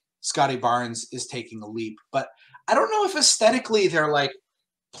think Scotty Barnes is taking a leap. But I don't know if aesthetically they're like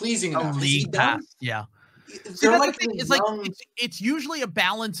pleasing enough. League pass, yeah. They're like the thing. It's like it's usually a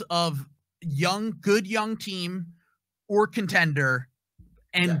balance of good young team or contender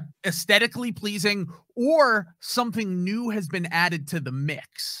and aesthetically pleasing, or something new has been added to the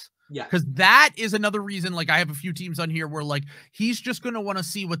mix. Yeah. Because that is another reason, like I have a few teams on here where like he's just going to want to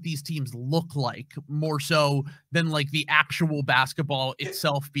see what these teams look like more so than like the actual basketball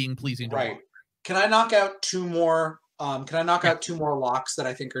itself being pleasing to watch. Can I knock out two more? Out two more locks that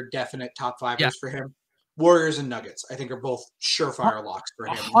I think are definite top 5ers for him? Warriors and Nuggets, I think, are both surefire locks for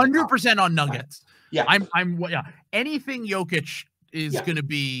him. 100% on Nuggets. Yeah. Anything Jokic is going to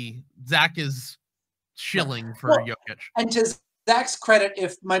be, Zach is shilling for Jokic. And to Zach's credit,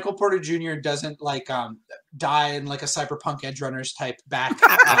 if Michael Porter Jr. doesn't die in like a cyberpunk Edge Runners type back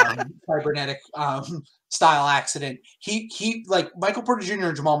cybernetic style accident, he like Michael Porter Jr.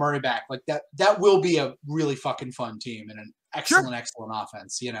 and Jamal Murray back, like that will be a really fucking fun team and an excellent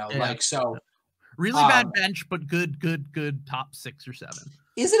offense, so really bad bench, but good top 6 or 7.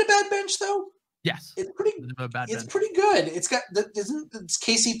 Is it a bad bench though? Yes, it's pretty good. It's got it's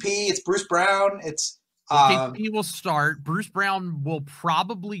KCP, it's Bruce Brown, it's KCP will start. Bruce Brown will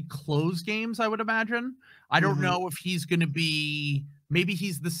probably close games, I would imagine. I don't know if he's going to be. Maybe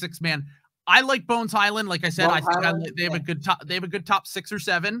he's the 6th man. I like Bones Highland. Like I said, they have a good top. They have a good top 6 or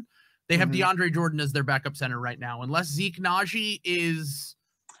 7. They have DeAndre Jordan as their backup center right now. Unless Zeke Naji is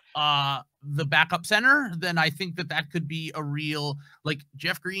the backup center, then I think that could be a real, like,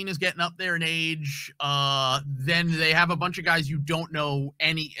 Jeff Green is getting up there in age. Then they have a bunch of guys you don't know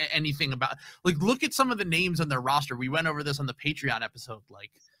anything about. Like, look at some of the names on their roster. We went over this on the Patreon episode.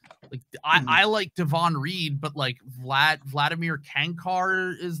 I like Devon Reed, but like Vladimir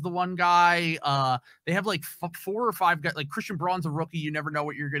Kankar is the one guy. They have like 4 or 5 guys. Like Christian Braun's a rookie. You never know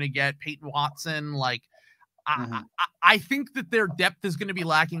what you're gonna get. Peyton Watson, like. I think that their depth is going to be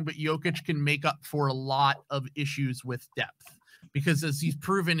lacking, but Jokic can make up for a lot of issues with depth because, as he's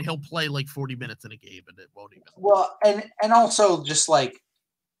proven, he'll play like 40 minutes in a game and it won't even. Well, and also just like,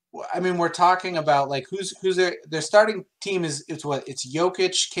 I mean, we're talking about like who's their starting team is it's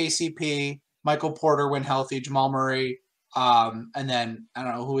Jokic, KCP, Michael Porter when healthy, Jamal Murray, and then I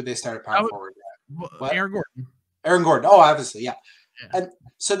don't know who would they start at power forward. Aaron Gordon. Aaron Gordon. Oh, obviously, yeah. And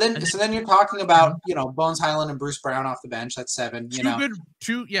so then you're talking about, Bones Highland and Bruce Brown off the bench. That's 7.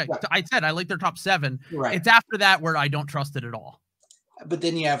 I said I like their top 7. Right. It's after that where I don't trust it at all. But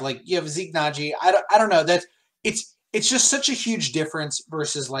then you have Zeke Naji. I don't know that it's just such a huge difference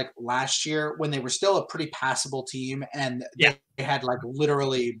versus like last year when they were still a pretty passable team and they had like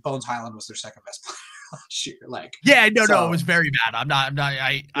literally Bones Highland was their second best player last year. Like it was very bad.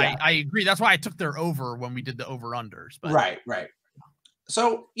 I agree. That's why I took their over when we did the over unders. But. Right.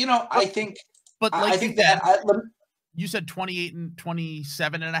 So, I think, but like I think that you said 28 and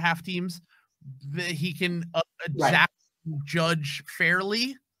 27 and a half teams that he can exactly judge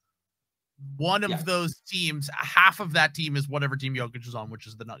fairly. One of those teams, half of that team is whatever team Jokic is on, which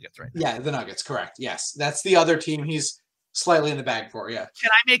is the Nuggets, right? Yeah, the Nuggets, correct. Yes. That's the other team he's slightly in the bag for, yeah. Can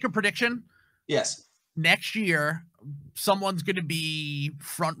I make a prediction? Yes. Next year, someone's going to be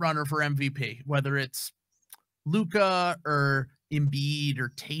front runner for MVP, whether it's Luka or Embiid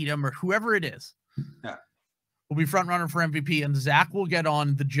or Tatum or whoever it is. Yeah. Will be front runner for MVP, and Zach will get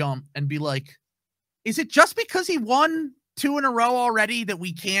on the jump and be like, is it just because he won 2 in a row already that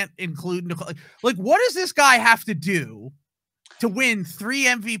we can't include? Like, what does this guy have to do to win 3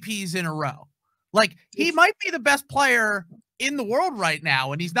 MVPs in a row? Like, he might be the best player in the world right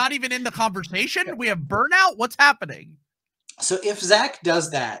now, and he's not even in the conversation. We have burnout. What's happening? So if Zach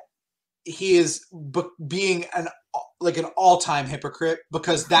does that, he is being an all-time hypocrite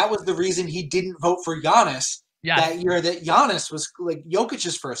because that was the reason he didn't vote for Giannis that year. That Giannis was like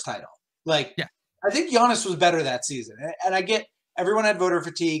Jokic's first title. I think Giannis was better that season, and I get everyone had voter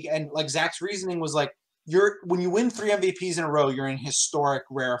fatigue, and like Zach's reasoning was like when you win 3 MVPs in a row, you're in historic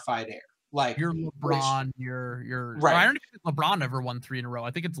rarefied air. Like you're LeBron, you're right. I don't even think LeBron ever won 3 in a row. I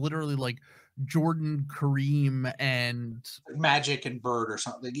think it's literally like Jordan, Kareem, and Magic and Bird or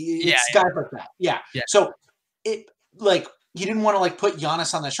something. It's guys like that. Yeah. So it like he didn't want to like put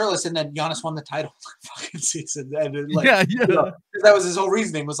Giannis on the short list, and then Giannis won the title fucking season. And like, yeah. You know, that was his whole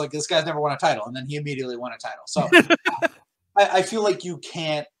reasoning, was like, this guy's never won a title, and then he immediately won a title. So I feel like you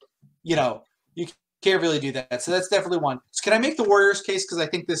can't really do that. So that's definitely one. So can I make the Warriors case? Because I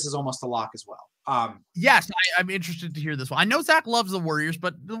think this is almost a lock as well. Yes, I'm interested to hear this one. I know Zach loves the Warriors,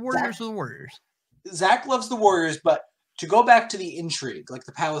 but the Warriors are the Warriors. Zach loves the Warriors, but to go back to the intrigue, like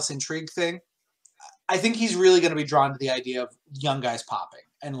the Palace intrigue thing, I think he's really going to be drawn to the idea of young guys popping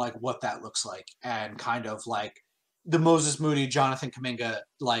and like what that looks like, and kind of like the Moses Moody, Jonathan Kuminga,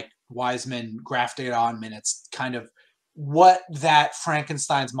 like Wiseman grafted on minutes, kind of what that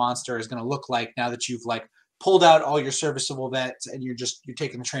Frankenstein's monster is going to look like now that you've like pulled out all your serviceable vets and you're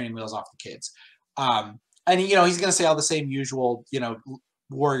taking the training wheels off the kids. And he's going to say all the same usual,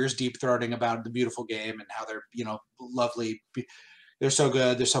 Warriors deep throating about the beautiful game and how they're, lovely. They're so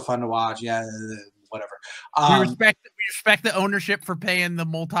good. They're so fun to watch. Yeah. Whatever. We respect the ownership for paying the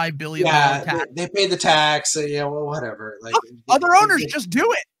multi-billion-dollar tax. They pay the tax. Whatever. Like other owners, just do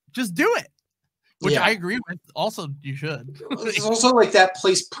it. Just do it. Which I agree with. Also, you should. It's also like that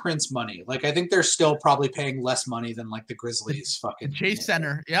place prints money. Like I think they're still probably paying less money than like the Grizzlies. Fucking Chase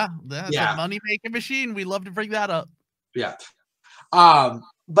Center. Yeah, that's a money-making machine. We love to bring that up. Yeah.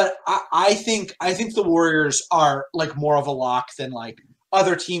 But I think the Warriors are like more of a lock than like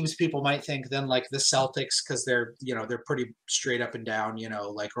other teams people might think, than like the Celtics, because they're they're pretty straight up and down,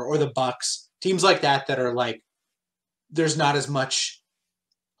 like or the Bucks, teams like that are like there's not as much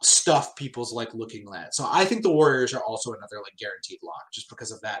stuff people's like looking at. So I think the Warriors are also another like guaranteed lock, just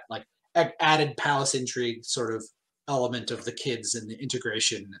because of that like added Palace intrigue sort of element of the kids and the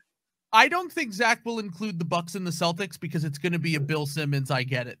integration. I don't think Zach will include the Bucks and the Celtics because it's going to be a Bill Simmons I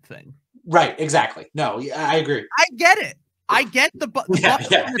get it thing. Right, exactly. No, I agree. I get it. I get the Bucks win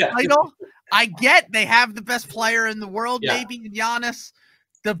the title. I get they have the best player in the world, maybe in Giannis.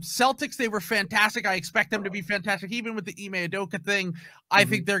 The Celtics, they were fantastic. I expect them to be fantastic, even with the Ime Udoka thing. I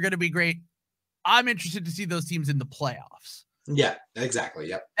think they're going to be great. I'm interested to see those teams in the playoffs. Yeah, exactly.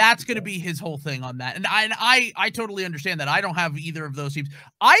 Yep. That's going to be his whole thing on that. And I totally understand that. I don't have either of those teams.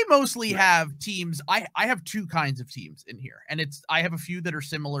 I mostly have teams. I have two kinds of teams in here. And I have a few that are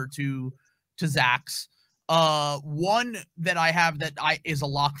similar to Zach's. One that I have that is a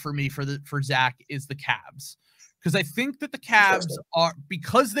lock for me for Zach is the Cavs. Because I think that the Cavs are,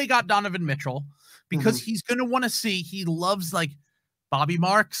 because they got Donovan Mitchell, because he's going to want to see, he loves like Bobby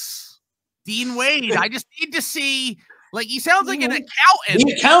Marks, Dean Wade. I just need to see, like, he sounds like an accountant.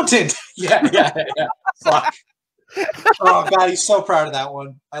 The accountant. Yeah. Fuck. Oh, God, he's so proud of that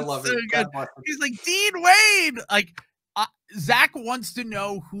one. I love it. He's like, Dean Wade. Like, Zach wants to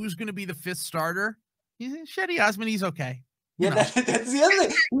know who's going to be the fifth starter. He's Shetty Osman. He's okay. Yeah, that's the other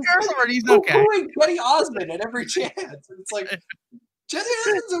thing. He's okay. Shetty Osman at every chance. It's like, Shetty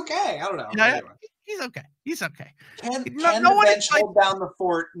Osman's okay. I don't know. Yeah, anyway. He's okay. He's okay. Can the bench hold down the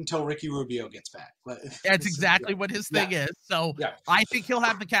fort until Ricky Rubio gets back? That's exactly what his thing is. So I think he'll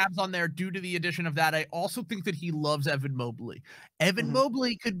have the Cavs on there due to the addition of that. I also think that he loves Evan Mobley. Evan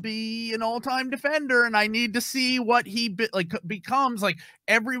Mobley could be an all-time defender, and I need to see what he becomes. Like,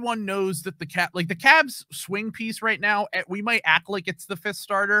 everyone knows that the Cavs swing piece right now, we might act like it's the fifth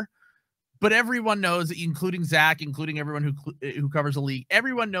starter, but everyone knows, including Zach, including everyone who covers the league,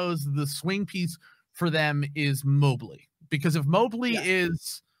 everyone knows the swing piece for them is Mobley. Because if Mobley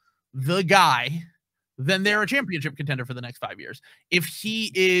is the guy, then they're a championship contender for the next 5 years. If he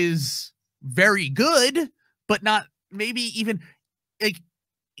is very good, but not maybe even like,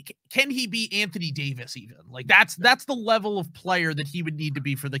 can he be Anthony Davis even? Like that's the level of player that he would need to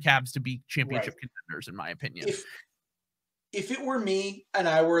be for the Cavs to be championship contenders, in my opinion. If it were me and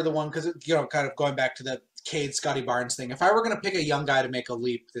I were the one, because kind of going back to the Cade Scotty Barnes thing, if I were going to pick a young guy to make a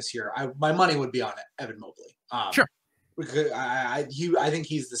leap this year, my money would be on it, Evan Mobley. Sure, because I think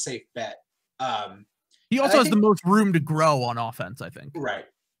he's the safe bet. He also has the most room to grow on offense, I think. Right.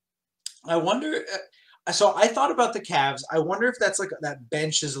 I wonder. So I thought about the Cavs. I wonder if that's like that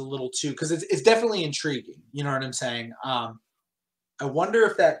bench is a little too, because it's definitely intriguing. You know what I'm saying? I wonder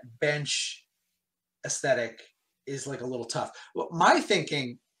if that bench aesthetic is like a little tough. Well, my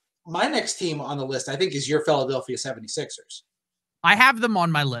next team on the list, I think, is your Philadelphia 76ers. I have them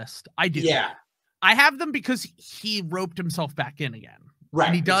on my list. I do. Yeah. I have them because he roped himself back in again. Right.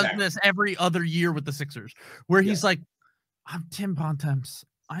 And he does this every other year with the Sixers, where he's like, I'm Tim Bontemps.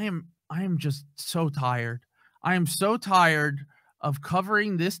 I am just so tired. I am so tired of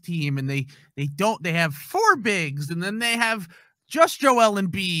covering this team. And they have four bigs, and then they have just Joel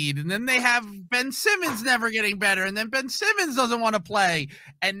Embiid, and then they have Ben Simmons never getting better, and then Ben Simmons doesn't want to play,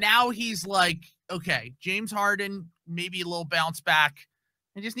 and now he's like, okay, James Harden, maybe a little bounce back.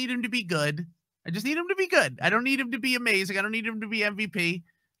 I just need him to be good. I don't need him to be amazing. I don't need him to be MVP.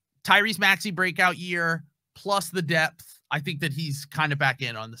 Tyrese Maxey breakout year plus the depth. I think that he's kind of back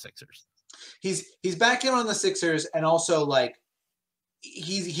in on the Sixers. He's back in on the Sixers, and also like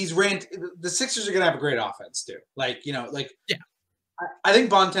he's ran. The Sixers are gonna have a great offense too. Like, you know, like yeah. I think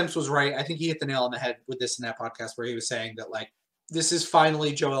Bontemps was right. I think he hit the nail on the head with this in that podcast where he was saying that like this is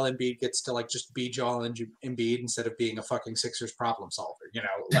finally Joel Embiid gets to like just be Joel Embiid instead of being a fucking Sixers problem solver. You know,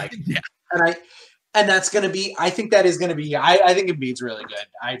 like yeah. And that's going to be, I think that is going to be, I think Embiid's really good.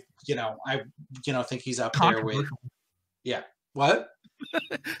 I think he's up there with, yeah. What?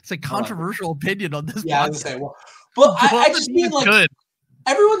 It's a controversial opinion on this. Yeah, I was going to say, well, I just mean like, good.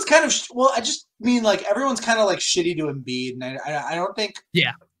 Everyone's kind of, I just mean like, everyone's kind of like shitty to Embiid. And I don't think,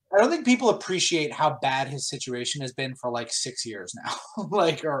 I don't think people appreciate how bad his situation has been for like 6 years now,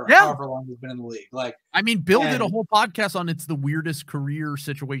 like, or however long he's been in the league. Like, I mean, Bill did a whole podcast on it's the weirdest career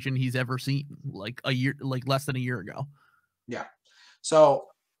situation he's ever seen, like a year, like less than a year ago. Yeah. So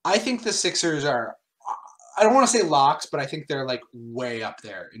I think the Sixers are, I don't want to say locks, but I think they're like way up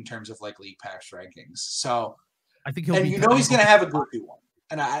there in terms of like league pass rankings. So I think he's going to have a goofy one.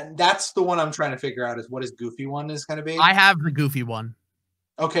 And that's the one I'm trying to figure out is what his goofy one is going to be. I have the goofy one.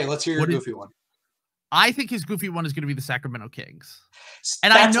 Okay, let's hear your goofy one. I think his goofy one is going to be the Sacramento Kings.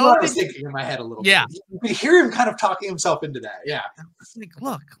 And that's what I was thinking in my head a little bit. You can hear him kind of talking himself into that. Yeah. Like,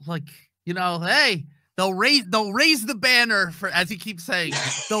 look, like, you know, hey, they'll raise the banner for, as he keeps saying,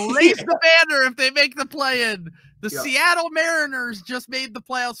 they'll raise the banner if they make the play-in. The Seattle Mariners just made the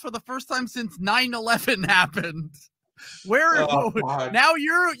playoffs for the first time since 9/11 happened. Now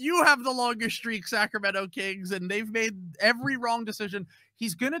you have the longest streak, Sacramento Kings, and they've made every wrong decision.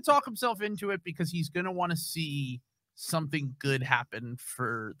 He's going to talk himself into it because he's going to want to see something good happen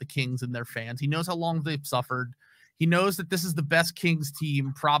for the Kings and their fans. He knows how long they've suffered. He knows that this is the best Kings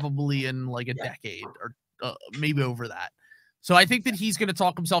team probably in like a decade or maybe over that. So I think that he's going to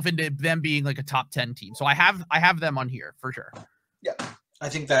talk himself into them being like a top 10 team. So I have them on here for sure. Yeah. I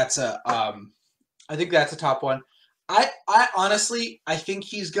think that's a top one. I honestly, I think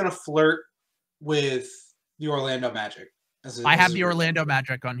he's going to flirt with the Orlando Magic. I have the Orlando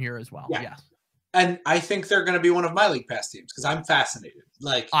Magic on here as well. Yeah. And I think they're going to be one of my league pass teams because I'm fascinated.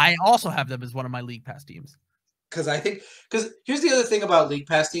 Like, I also have them as one of my league pass teams. Because here's the other thing about league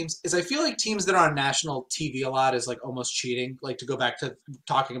pass teams is I feel like teams that are on national TV a lot is like almost cheating. Like, to go back to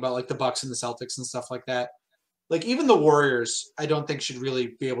talking about like the Bucks and the Celtics and stuff like that. Like, even the Warriors, I don't think should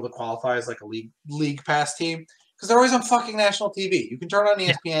really be able to qualify as like a league pass team because they're always on fucking national TV. You can turn on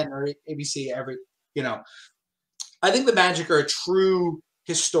ESPN or ABC I think the Magic are a true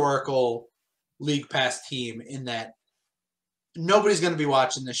historical league pass team in that nobody's going to be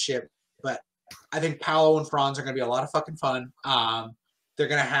watching this shit, but I think Paolo and Franz are going to be a lot of fucking fun. They're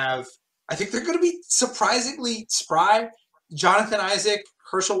going to have, I think they're going to be surprisingly spry. Jonathan Isaac,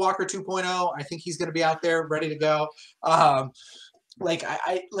 Herschel Walker 2.0. I think he's going to be out there ready to go.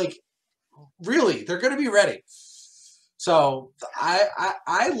 Really, they're going to be ready. So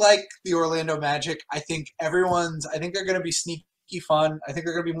I like the Orlando Magic. I think they're going to be sneaky fun. I think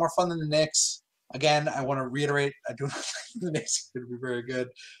they're going to be more fun than the Knicks. Again, I want to reiterate, I do not think the Knicks are going to be very good.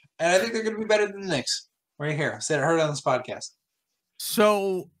 And I think they're going to be better than the Knicks. Right here. I heard it on this podcast.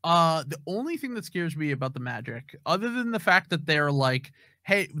 So the only thing that scares me about the Magic, other than the fact that they're like,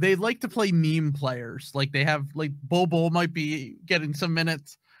 hey, they like to play meme players. Like they have, like, Bobo might be getting some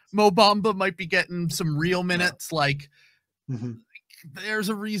minutes. Mo Bamba might be getting some real minutes. Like, there's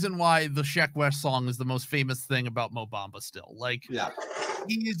a reason why the Sheck West song is the most famous thing about Mo Bamba still. Like,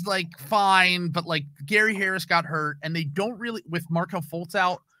 he's like fine, but like Gary Harris got hurt and they don't really, with Markelle Fultz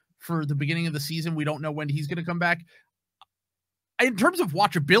out for the beginning of the season, we don't know when he's going to come back. In terms of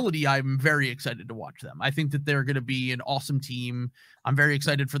watchability, I'm very excited to watch them. I think that they're going to be an awesome team. I'm very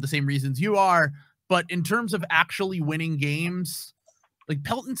excited for the same reasons you are, but in terms of actually winning games, like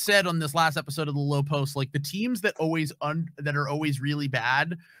Pelton said on this last episode of the Lowe Post, like the teams that are always really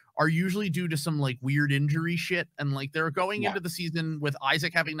bad are usually due to some like weird injury shit. And like they're going into the season with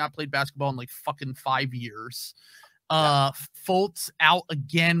Isaac having not played basketball in like fucking 5 years. Fultz out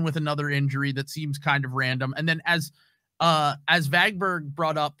again with another injury that seems kind of random. And then as Vagberg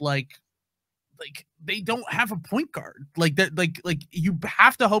brought up, like they don't have a point guard. Like that, like you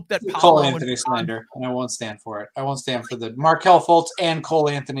have to hope that Cole Anthony slander, and I won't stand for it. I won't stand for the Markelle Fultz and Cole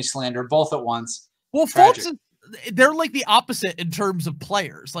Anthony slander both at once. Well, Fultz they're like the opposite in terms of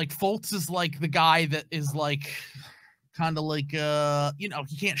players. Like Fultz is like the guy that is like kind of like you know,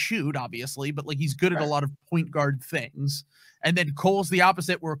 he can't shoot obviously, but like he's good at a lot of point guard things. And then Cole's the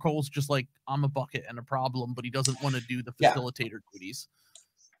opposite, where Cole's just like, I'm a bucket and a problem, but he doesn't want to do the facilitator duties.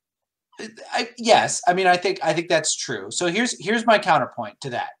 Yes, I mean, I think that's true. So here's my counterpoint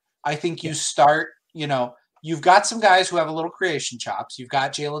to that. I think you start, you know, you've got some guys who have a little creation chops. You've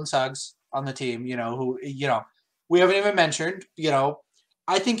got Jalen Suggs on the team, you know, who, you know, we haven't even mentioned, you know,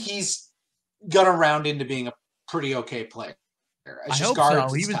 I think he's gonna round into being a pretty okay player. I hope so.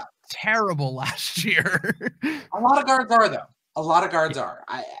 He was terrible last year. A lot of guards are, though. A lot of guards are.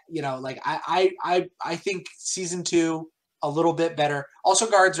 You know, like I think season 2 a little bit better. Also,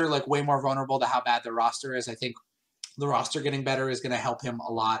 guards are like way more vulnerable to how bad the roster is. I think the roster getting better is going to help him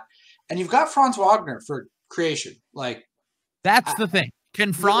a lot. And you've got Franz Wagner for creation. Like, that's the thing.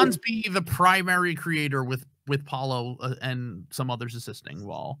 Can Franz be the primary creator with Paulo and some others assisting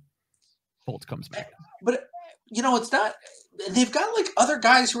while Fultz comes back? But you know, it's not. They've got like other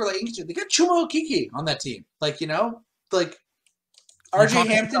guys who are like they got Chuma Okeke on that team. Like, you know, like RJ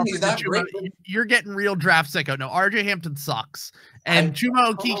Hampton, he's not great. You're getting real draft sicko. No, RJ Hampton sucks. And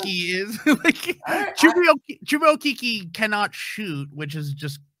Chuma Okeke is like Chuma Okeke cannot shoot, which is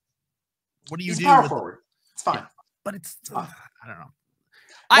just what do you do? Power forward. It's fine. Yeah, but it's I don't know.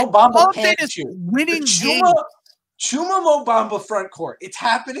 Mo Bamba can't shoot. Winning games. Chuma Mo Bamba front court. It's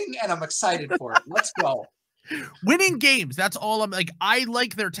happening and I'm excited for it. Let's go. Winning games. That's all I'm like. I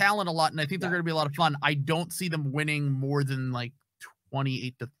like their talent a lot, and I think they're going to be a lot of fun. I don't see them winning more than like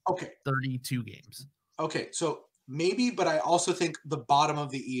 28 to 32 games. Okay, so maybe, but I also think the bottom of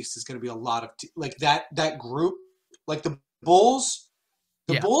the East is going to be a lot of like that group, like the Bulls.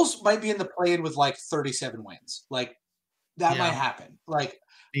 The Bulls might be in the play-in with like 37 wins. Like that might happen. Like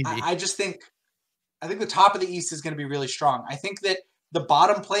I just think the top of the East is going to be really strong. I think that the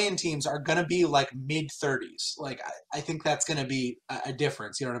bottom play-in teams are going to be like mid-30s. Like I think that's going to be a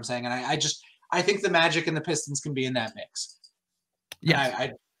difference. You know what I'm saying? And I think the Magic and the Pistons can be in that mix. Yeah.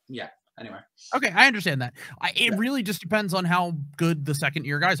 Anyway. Okay, I understand that. It really just depends on how good the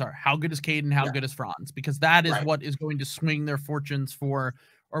second-year guys are. How good is Caden? How good is Franz? Because that is what is going to swing their fortunes for,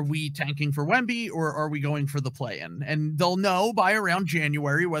 are we tanking for Wemby or are we going for the play-in? And they'll know by around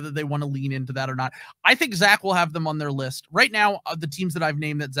January whether they want to lean into that or not. I think Zach will have them on their list. Right now, the teams that I've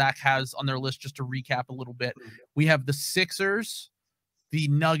named that Zach has on their list, just to recap a little bit, we have the Sixers, the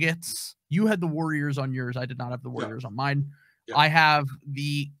Nuggets. You had the Warriors on yours. I did not have the Warriors on mine. I have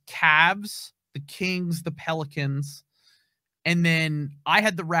the Cavs, the Kings, the Pelicans, and then I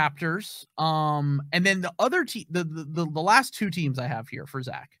had the Raptors. And then the other team, the last two teams I have here for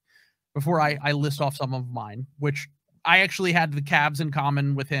Zach, before I list off some of mine, which I actually had the Cavs in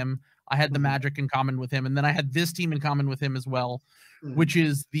common with him. I had the Magic in common with him, and then I had this team in common with him as well, which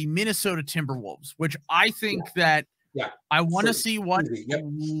is the Minnesota Timberwolves, which I think that I want to see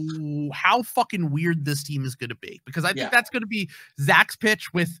how fucking weird this team is going to be, because I think that's going to be Zach's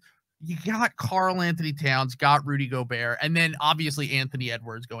pitch with, you got Karl Anthony Towns, got Rudy Gobert, and then obviously Anthony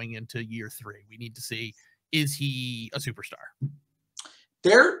Edwards going into year 3. We need to see, is he a superstar?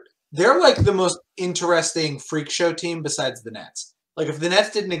 They're like the most interesting freak show team besides the Nets. Like if the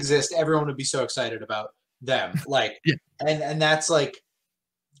Nets didn't exist, everyone would be so excited about them. Like, and that's like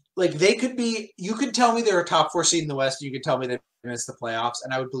they could be, you could tell me they're a top 4 seed in the West. You could tell me they missed the playoffs,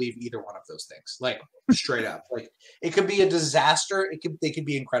 and I would believe either one of those things. Like straight up, like it could be a disaster. They could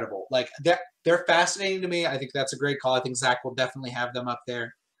be incredible. Like they're fascinating to me. I think that's a great call. I think Zach will definitely have them up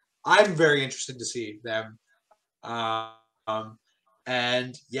there. I'm very interested to see them.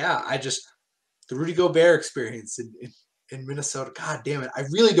 And the Rudy Gobert experience in Minnesota. God damn it. I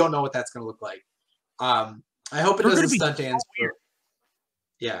really don't know what that's going to look like. I hope it doesn't stunt Ant's.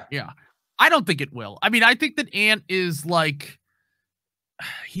 Yeah. I don't think it will. I mean, I think that Ant is like,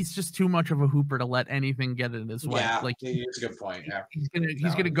 he's just too much of a hooper to let anything get in his way. Like, it's a good point. Yeah. He's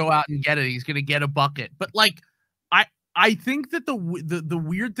gonna go out and get it. He's gonna get a bucket. But like, I think that the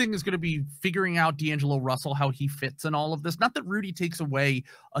weird thing is going to be figuring out D'Angelo Russell, how he fits in all of this. Not that Rudy takes away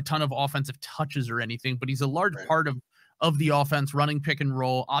a ton of offensive touches or anything, but he's a large part of the offense, running pick and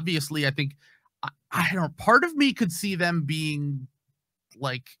roll. Obviously, I think I don't know. Part of me could see them being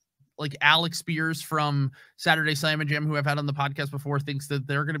like Alex Spears from Saturday Slam and Jam, who I've had on the podcast before, thinks that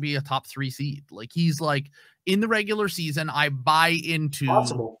they're going to be a top 3 seed. Like he's like, in the regular season, I buy into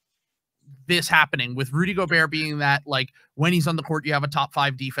this happening with Rudy Gobert being that, like, when he's on the court, you have a top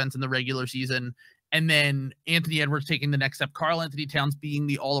 5 defense in the regular season. And then Anthony Edwards taking the next step, Karl Anthony Towns being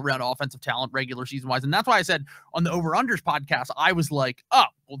the all-around offensive talent regular season-wise. And that's why I said on the Over-Unders podcast, I was like, oh,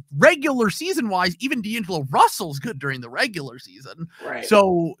 well, regular season-wise, even D'Angelo Russell's good during the regular season. Right.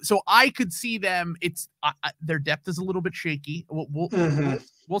 So I could see them. It's their depth is a little bit shaky.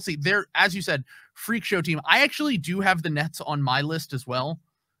 We'll see. They're, as you said, freak show team. I actually do have the Nets on my list as well.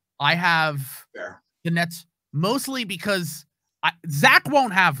 I have the Nets mostly because Zach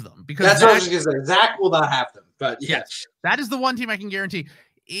won't have them, because that's what I was going to say. Zach will not have them, but yes, that is the one team I can guarantee.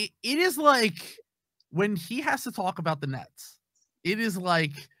 It is like when he has to talk about the Nets, it is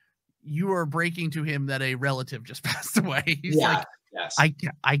like you are breaking to him that a relative just passed away. He's like, yes.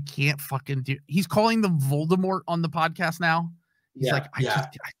 I can't fucking do. He's calling them Voldemort on the podcast now. He's like, I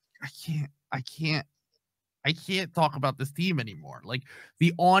can't talk about this team anymore. Like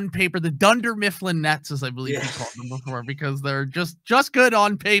the on paper, the Dunder Mifflin Nets, as I believe he called them before, because they're just good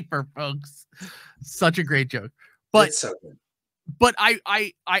on paper, folks. Such a great joke. But it's so good. But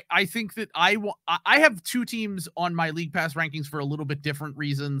I think that I have two teams on my League Pass rankings for a little bit different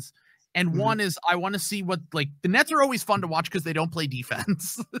reasons. And one is I want to see what, like, the Nets are always fun to watch because they don't play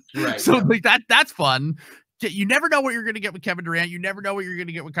defense. Right. So like that's fun. You never know what you're going to get with Kevin Durant. You never know what you're going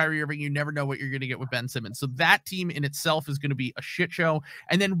to get with Kyrie Irving. You never know what you're going to get with Ben Simmons. So that team in itself is going to be a shit show.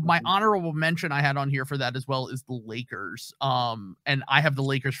 And then my honorable mention I had on here for that as well is the Lakers. And I have the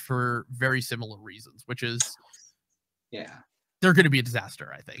Lakers for very similar reasons, which is, they're going to be a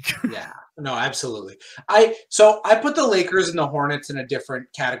disaster, I think. Yeah, no, absolutely. I put the Lakers and the Hornets in a different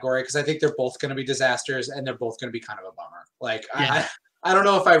category because I think they're both going to be disasters and they're both going to be kind of a bummer. Like, I don't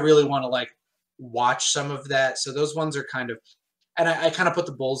know if I really want to like watch some of that. So those ones are kind of, and I kind of put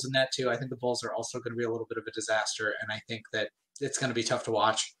the Bulls in that too. I think the Bulls are also going to be a little bit of a disaster, and I think that it's going to be tough to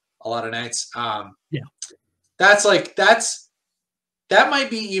watch a lot of nights. That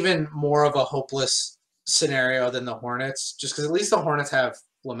might be even more of a hopeless scenario than the Hornets, just because at least the Hornets have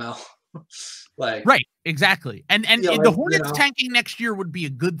LaMelo. Like, right, exactly. And the Hornets tanking next year would be a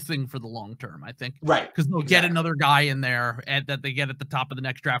good thing for the long term, I think. Right. Because they'll get another guy in there that they get at the top of the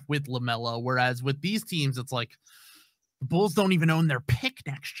next draft with LaMelo. Whereas with these teams, it's like the Bulls don't even own their pick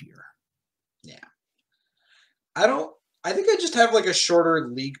next year. Yeah. I think I just have like a shorter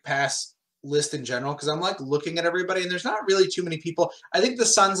League Pass list in general because I'm like looking at everybody and there's not really too many people. I think the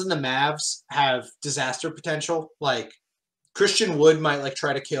Suns and the Mavs have disaster potential. Like, Christian Wood might like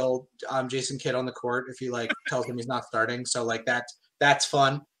try to kill Jason Kidd on the court if he like tells him he's not starting. So like that's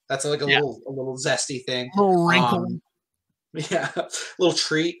fun. That's like a little zesty thing. A little wrinkle. Little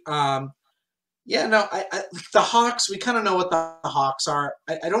treat. I the Hawks, we kind of know what the Hawks are.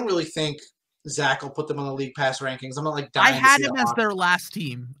 I don't really think Zach will put them on the League Pass rankings. I'm not like dying. I had him as their last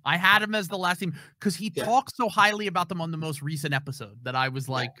team. I had him as the last team because he talks so highly about them on the most recent episode that I was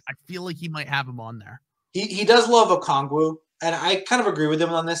like, I feel like he might have him on there. He does love Okongwu, and I kind of agree with him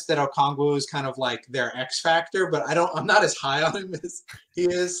on this that Okongwu is kind of like their X factor, but I'm not as high on him as he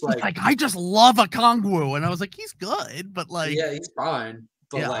is. Like I just love Okongwu, and I was like, he's good, but like, yeah, he's fine.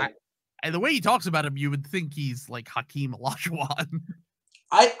 But and the way he talks about him, you would think he's like Hakeem Olajuwon.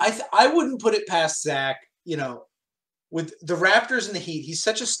 I wouldn't put it past Zach. You know, with the Raptors and the Heat, he's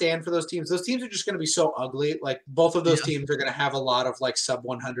such a stand for those teams. Those teams are just going to be so ugly. Like both of those teams are going to have a lot of like sub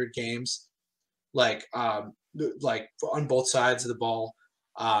 100 games. Like on both sides of the ball,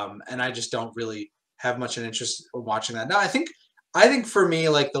 and I just don't really have much an interest in watching that. Now, I think for me,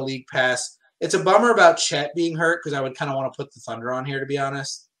 like the League Pass, it's a bummer about Chet being hurt because I would kind of want to put the Thunder on here, to be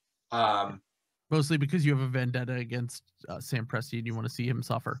honest. Mostly because you have a vendetta against Sam Presti and you want to see him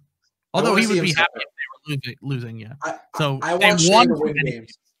suffer. Although he would be happy if they were losing, yeah. I want Shea to win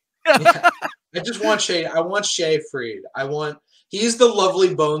games. I just want Shea. I want Shea freed. He's the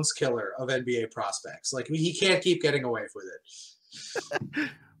lovely bones killer of NBA prospects. Like, he can't keep getting away with it.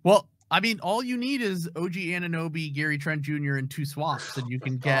 Well, I mean, all you need is OG Anunoby, Gary Trent Jr., and 2 swaps, and you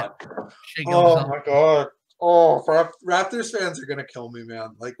can get Shea Gilgeous. Oh, my God. Oh, Raptors fans are going to kill me,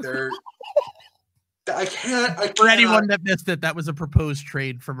 man. Like, they're... I can't. For anyone that missed it, that was a proposed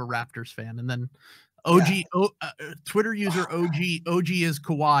trade from a Raptors fan. And then Twitter user OG is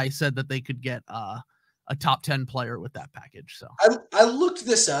Kawhi said that they could get a top 10 player with that package. So I looked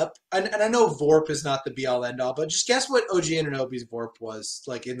this up, and I know VORP is not the be-all, end-all, but just guess what OG Anunoby's VORP was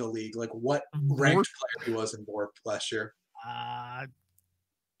like in the league. Like what ranked player he was in VORP last year?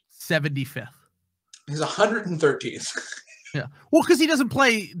 75th. He's 113th. Yeah. Well, because he doesn't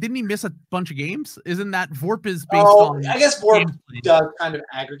play. Didn't he miss a bunch of games? Isn't that VORP is based on? I guess VORP does kind of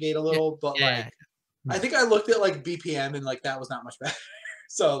aggregate a little, but like I think I looked at like BPM and like that was not much better.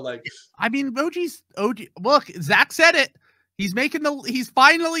 So like, I mean, OG. Look, Zach said it. He's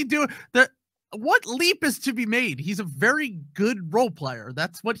finally doing the. what leap is to be made? He's a very good role player.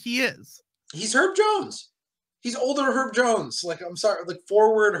 That's what he is. He's Herb Jones. He's older Herb Jones. Like, I'm sorry, like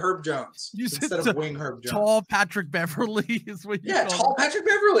forward Herb Jones instead of wing Herb Jones. Tall Patrick Beverly is what you call tall him. Patrick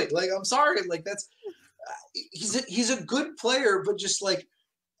Beverly. Like, I'm sorry, like that's he's a good player, but just like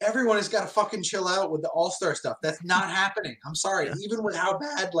everyone has got to fucking chill out with the All-Star stuff. That's not happening. I'm sorry, even with how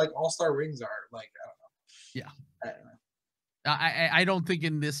bad like All-Star rings are. Like, I don't know. Yeah, I don't know. I don't think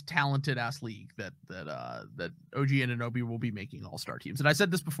in this talented ass league that OG Anunoby will be making all-star teams. And I said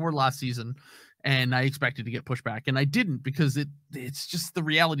this before last season, and I expected to get pushed back, and I didn't, because it's just the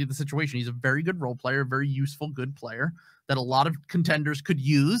reality of the situation. He's a very good role player, very useful, good player that a lot of contenders could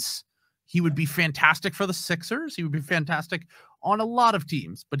use. He would be fantastic for the Sixers. He would be fantastic on a lot of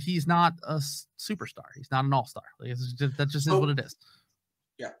teams, but he's not a superstar. He's not an all-star. Like, that just is what it is.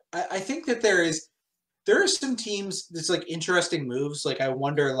 Yeah, I think that there are some teams that's like interesting moves. Like I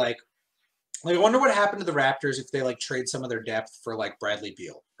wonder what happened to the Raptors if they like trade some of their depth for like Bradley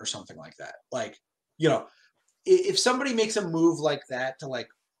Beal or something like that. Like, you know, if somebody makes a move like that to like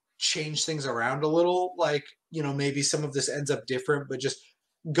change things around a little, like, you know, maybe some of this ends up different, but just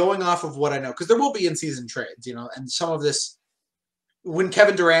going off of what I know, because there will be in-season trades, you know, and some of this, when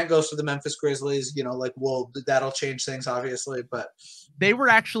Kevin Durant goes to the Memphis Grizzlies, you know, like, that'll change things, obviously, but they were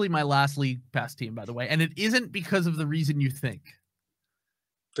actually my last league pass team, by the way, and it isn't because of the reason you think.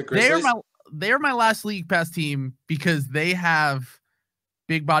 The Grizzlies? They are my last league pass team because they have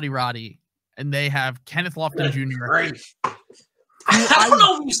Big Body Roddy and they have Kenneth Lofton Jr. Great. I don't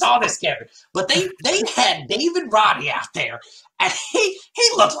know if you saw this, Kevin, but they had David Roddy out there, and he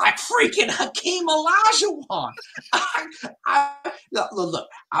looked like freaking Hakeem Olajuwon. Look,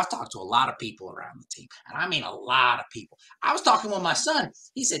 I've talked to a lot of people around the team, and I mean a lot of people. I was talking with my son.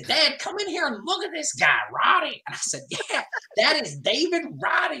 He said, "Dad, come in here and look at this guy, Roddy." And I said, "Yeah, that is David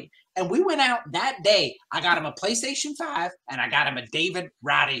Roddy." And we went out that day. I got him a PlayStation 5, and I got him a David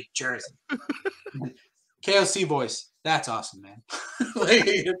Roddy jersey. KOC voice. That's awesome, man.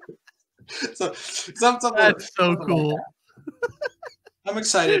 That's so cool. Like I'm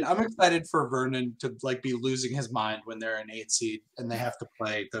excited. I'm excited for Vernon to like be losing his mind when they're an 8 seed and they have to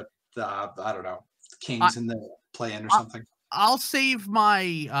play the I don't know, Kings in the play-in or something. I'll save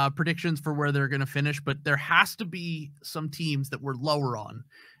my predictions for where they're going to finish, but there has to be some teams that we're lower on,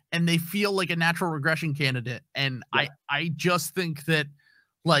 and they feel like a natural regression candidate. And yeah. I just think that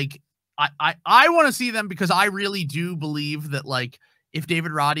like. I want to see them because I really do believe that like if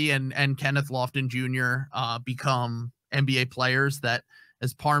David Roddy and Kenneth Lofton Jr. Become NBA players, that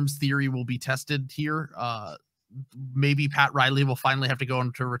as Parm's theory will be tested here, maybe Pat Riley will finally have to go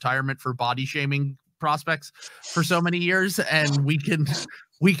into retirement for body shaming prospects for so many years, and we can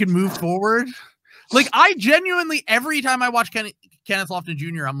move forward. Like I genuinely, every time I watch Kenneth Lofton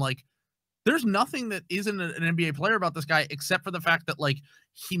Jr., I'm like, there's nothing that isn't an NBA player about this guy, except for the fact that like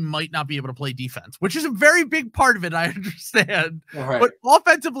he might not be able to play defense, which is a very big part of it. I understand, right. But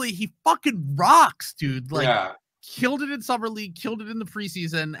offensively, he fucking rocks, dude. Like, killed it in summer league, killed it in the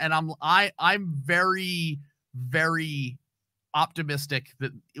preseason, and I'm very, very optimistic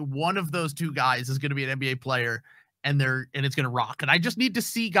that one of those two guys is going to be an NBA player, and it's going to rock. And I just need to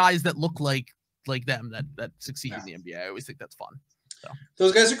see guys that look like them that succeed in the NBA. I always think that's fun. So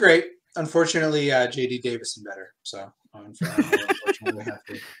those guys are great. Unfortunately, JD Davison better. So unfortunately, have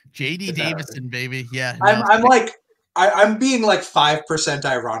to JD Davison, baby. Yeah, I'm being like 5%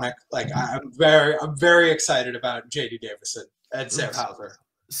 ironic. Like I'm very excited about JD Davison and Sam Hauser.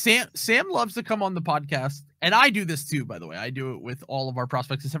 Sam loves to come on the podcast, and I do this too, by the way. I do it with all of our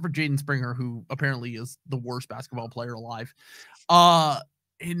prospects, except for Jaden Springer, who apparently is the worst basketball player alive.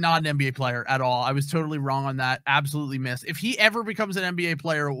 Not an NBA player at all. I was totally wrong on that. Absolutely missed. If he ever becomes an NBA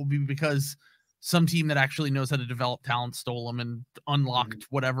player, it will be because some team that actually knows how to develop talent stole him and unlocked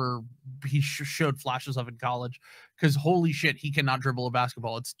whatever he showed flashes of in college. Because holy shit, he cannot dribble a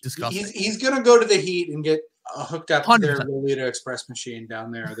basketball. It's disgusting. He's gonna go to the Heat and get hooked up to their Lolita Express machine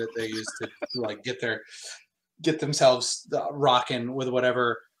down there that they use to like get themselves rocking with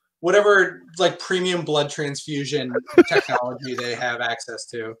whatever like premium blood transfusion technology they have access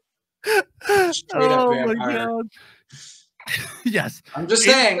to. Straight up vampire. My God. Yes. I'm just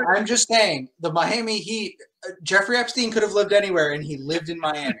saying the Miami Heat, Jeffrey Epstein could have lived anywhere and he lived in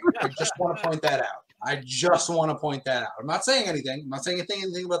Miami. I just want to point that out. I'm not saying anything. I'm not saying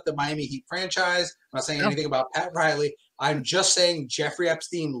anything about the Miami Heat franchise. I'm not saying anything about Pat Riley. I'm just saying Jeffrey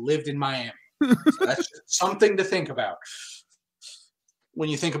Epstein lived in Miami. So that's something to think about when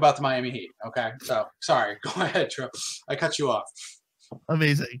you think about the Miami Heat. Okay. So sorry. Go ahead, Trill. I cut you off.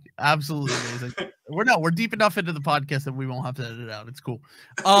 Amazing. Absolutely amazing. We're deep enough into the podcast that we won't have to edit it out. It's cool.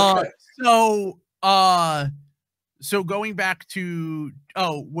 So going back to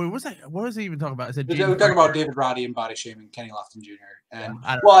what was I even talking about? I said We're talking about David Roddy and body shaming Kenny Lofton Jr. and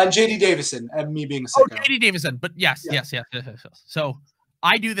and JD Davison and me being a sicko. JD Davison, but yes. So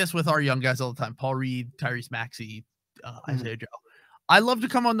I do this with our young guys all the time. Paul Reed, Tyrese Maxey, Isaiah Joe. I love to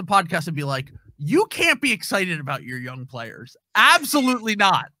come on the podcast and be like, you can't be excited about your young players. Absolutely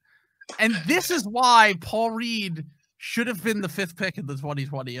not. And this is why Paul Reed should have been the 5th pick in the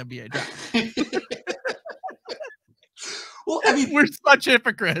 2020 NBA draft. Well, I mean, we're such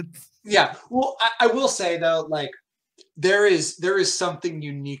hypocrites. Yeah. Well, I will say though, like there is something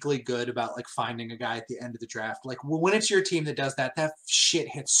uniquely good about like finding a guy at the end of the draft. Like when it's your team that does that shit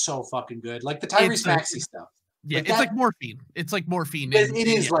hits so fucking good. Like the Tyrese Maxey stuff. Yeah, like like morphine. It's like morphine. It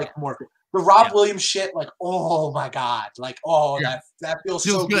is like morphine. The Rob Williams shit, like, oh my God. Like, that feels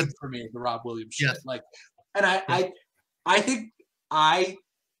so good for me, the Rob Williams shit. Like, and I think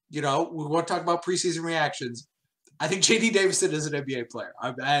we want to talk about preseason reactions. I think JD Davison is an NBA player.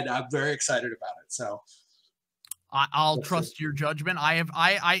 I'm very excited about it. So I'll trust your judgment.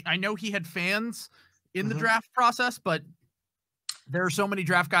 I know he had fans in the draft process, but there are so many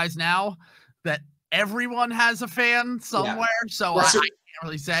draft guys now that everyone has a fan somewhere. So I can't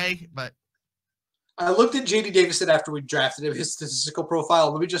really say, but I looked at JD Davison after we drafted him, his statistical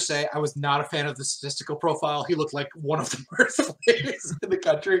profile. Let me just say, I was not a fan of the statistical profile. He looked like one of the worst players in the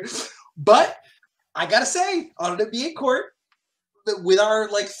country. But I gotta say, on an NBA court, with our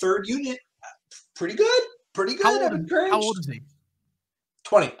like 3rd unit, pretty good. How old is he?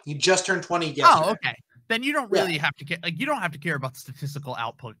 20. He just turned 20 yesterday. Oh, okay. Then you don't really have to care. Like, you don't have to care about the statistical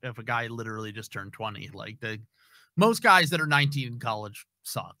output if a guy literally just turned 20. Like most guys that are 19 in college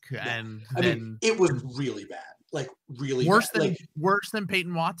suck. And I mean, it was really bad. Like really worse bad. Worse than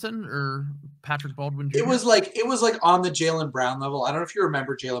Peyton Watson or Patrick Baldwin Jr.? It was like on the Jaylen Brown level. I don't know if you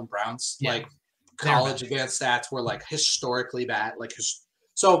remember Jaylen Brown's like college advanced stats were like historically bad. Like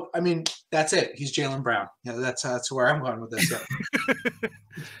so I mean, that's it. He's Jaylen Brown. Yeah, that's where I'm going with this.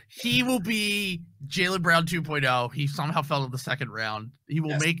 He will be Jaylen Brown 2.0. He somehow fell in the 2nd round. He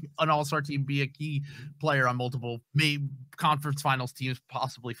will make an all-star team, be a key player on multiple conference finals teams,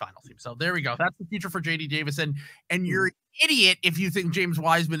 possibly final teams. So there we go. That's the future for JD Davison. And you're an idiot if you think James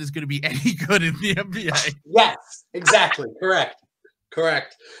Wiseman is going to be any good in the NBA. Yes, exactly.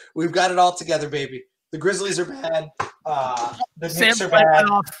 Correct. We've got it all together, baby. The Grizzlies are bad. The Knicks are bad.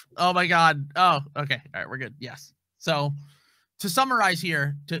 Oh my God. Oh, okay. All right, we're good. Yes. So to summarize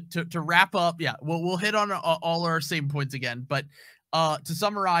here, to wrap up, we'll hit on all our same points again. But to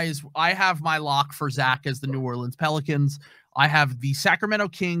summarize, I have my lock for Zach as the New Orleans Pelicans. I have the Sacramento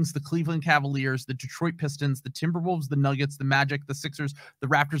Kings, the Cleveland Cavaliers, the Detroit Pistons, the Timberwolves, the Nuggets, the Magic, the Sixers, the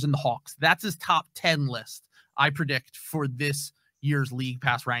Raptors, and the Hawks. That's his top 10 list, I predict, for this year's League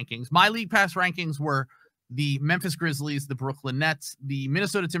Pass rankings. My League Pass rankings were the Memphis Grizzlies, the Brooklyn Nets, the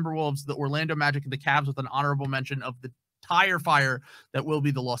Minnesota Timberwolves, the Orlando Magic, and the Cavs, with an honorable mention of the tire fire that will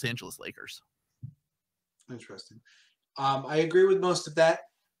be the Los Angeles Lakers. Interesting. I agree with most of that.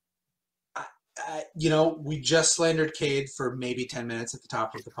 We just slandered Cade for maybe 10 minutes at the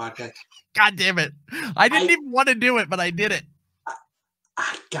top of the podcast. God damn it. I didn't even want to do it, but I did it.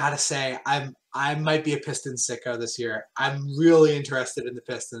 I gotta say, I might be a Pistons sicko this year. I'm really interested in the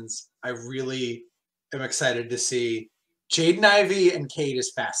Pistons. I really am excited to see Jaden Ivey, and Cade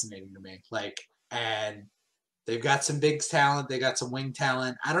is fascinating to me. And they've got some big talent. They got some wing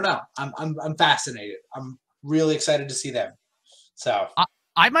talent. I don't know. I'm fascinated. I'm really excited to see them. So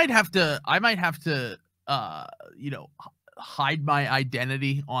I might have to hide my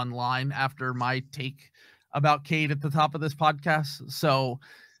identity online after my take about Cade at the top of this podcast. So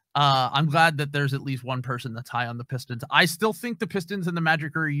I'm glad that there's at least one person that's high on the Pistons. I still think the Pistons and the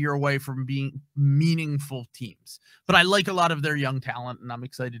Magic are a year away from being meaningful teams, but I like a lot of their young talent, and I'm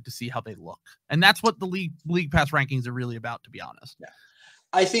excited to see how they look. And that's what the league pass rankings are really about, to be honest. Yeah.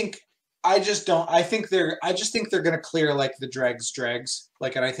 I think they're going to clear like the dregs.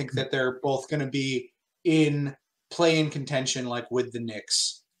 And I think that they're both going to be in play-in contention, like with the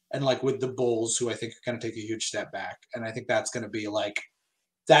Knicks and like with the Bulls, who I think are going to take a huge step back. And I think that's going to be like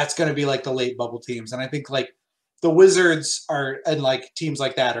the late bubble teams. And I think like the Wizards and like teams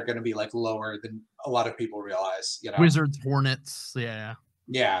like that are going to be like lower than a lot of people realize, Wizards, Hornets. Yeah.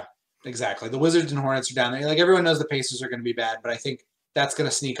 Yeah, exactly. The Wizards and Hornets are down there. Like everyone knows the Pacers are going to be bad, but I think that's going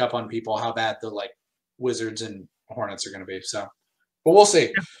to sneak up on people how bad the like Wizards and Hornets are going to be. So, but we'll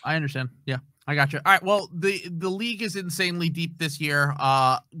see. Yeah, I understand. Yeah, I got you. All right. Well, the league is insanely deep this year.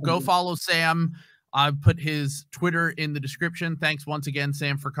 Go follow Sam I put his Twitter in the description. Thanks once again,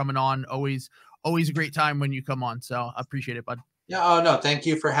 Sam, for coming on. Always a great time when you come on. So I appreciate it, bud. Yeah. Oh no, thank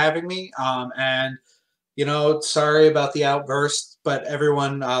you for having me. And sorry about the outburst, but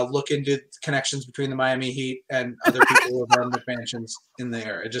everyone look into connections between the Miami Heat and other people who run McMansions in the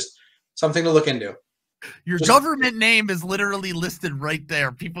area. Just something to look into. Your government name is literally listed right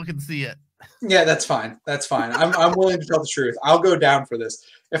there. People can see it. Yeah, that's fine. That's fine. I'm willing to tell the truth. I'll go down for this.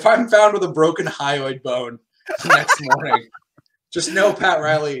 If I'm found with a broken hyoid bone next morning, just know Pat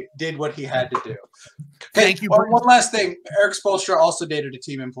Riley did what he had to do. Hey, Thank you. One last thing. Eric Spoelstra also dated a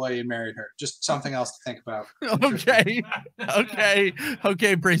team employee and married her. Just something else to think about.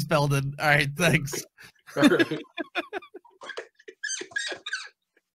 Okay, Brace Belden. All right, thanks. All right.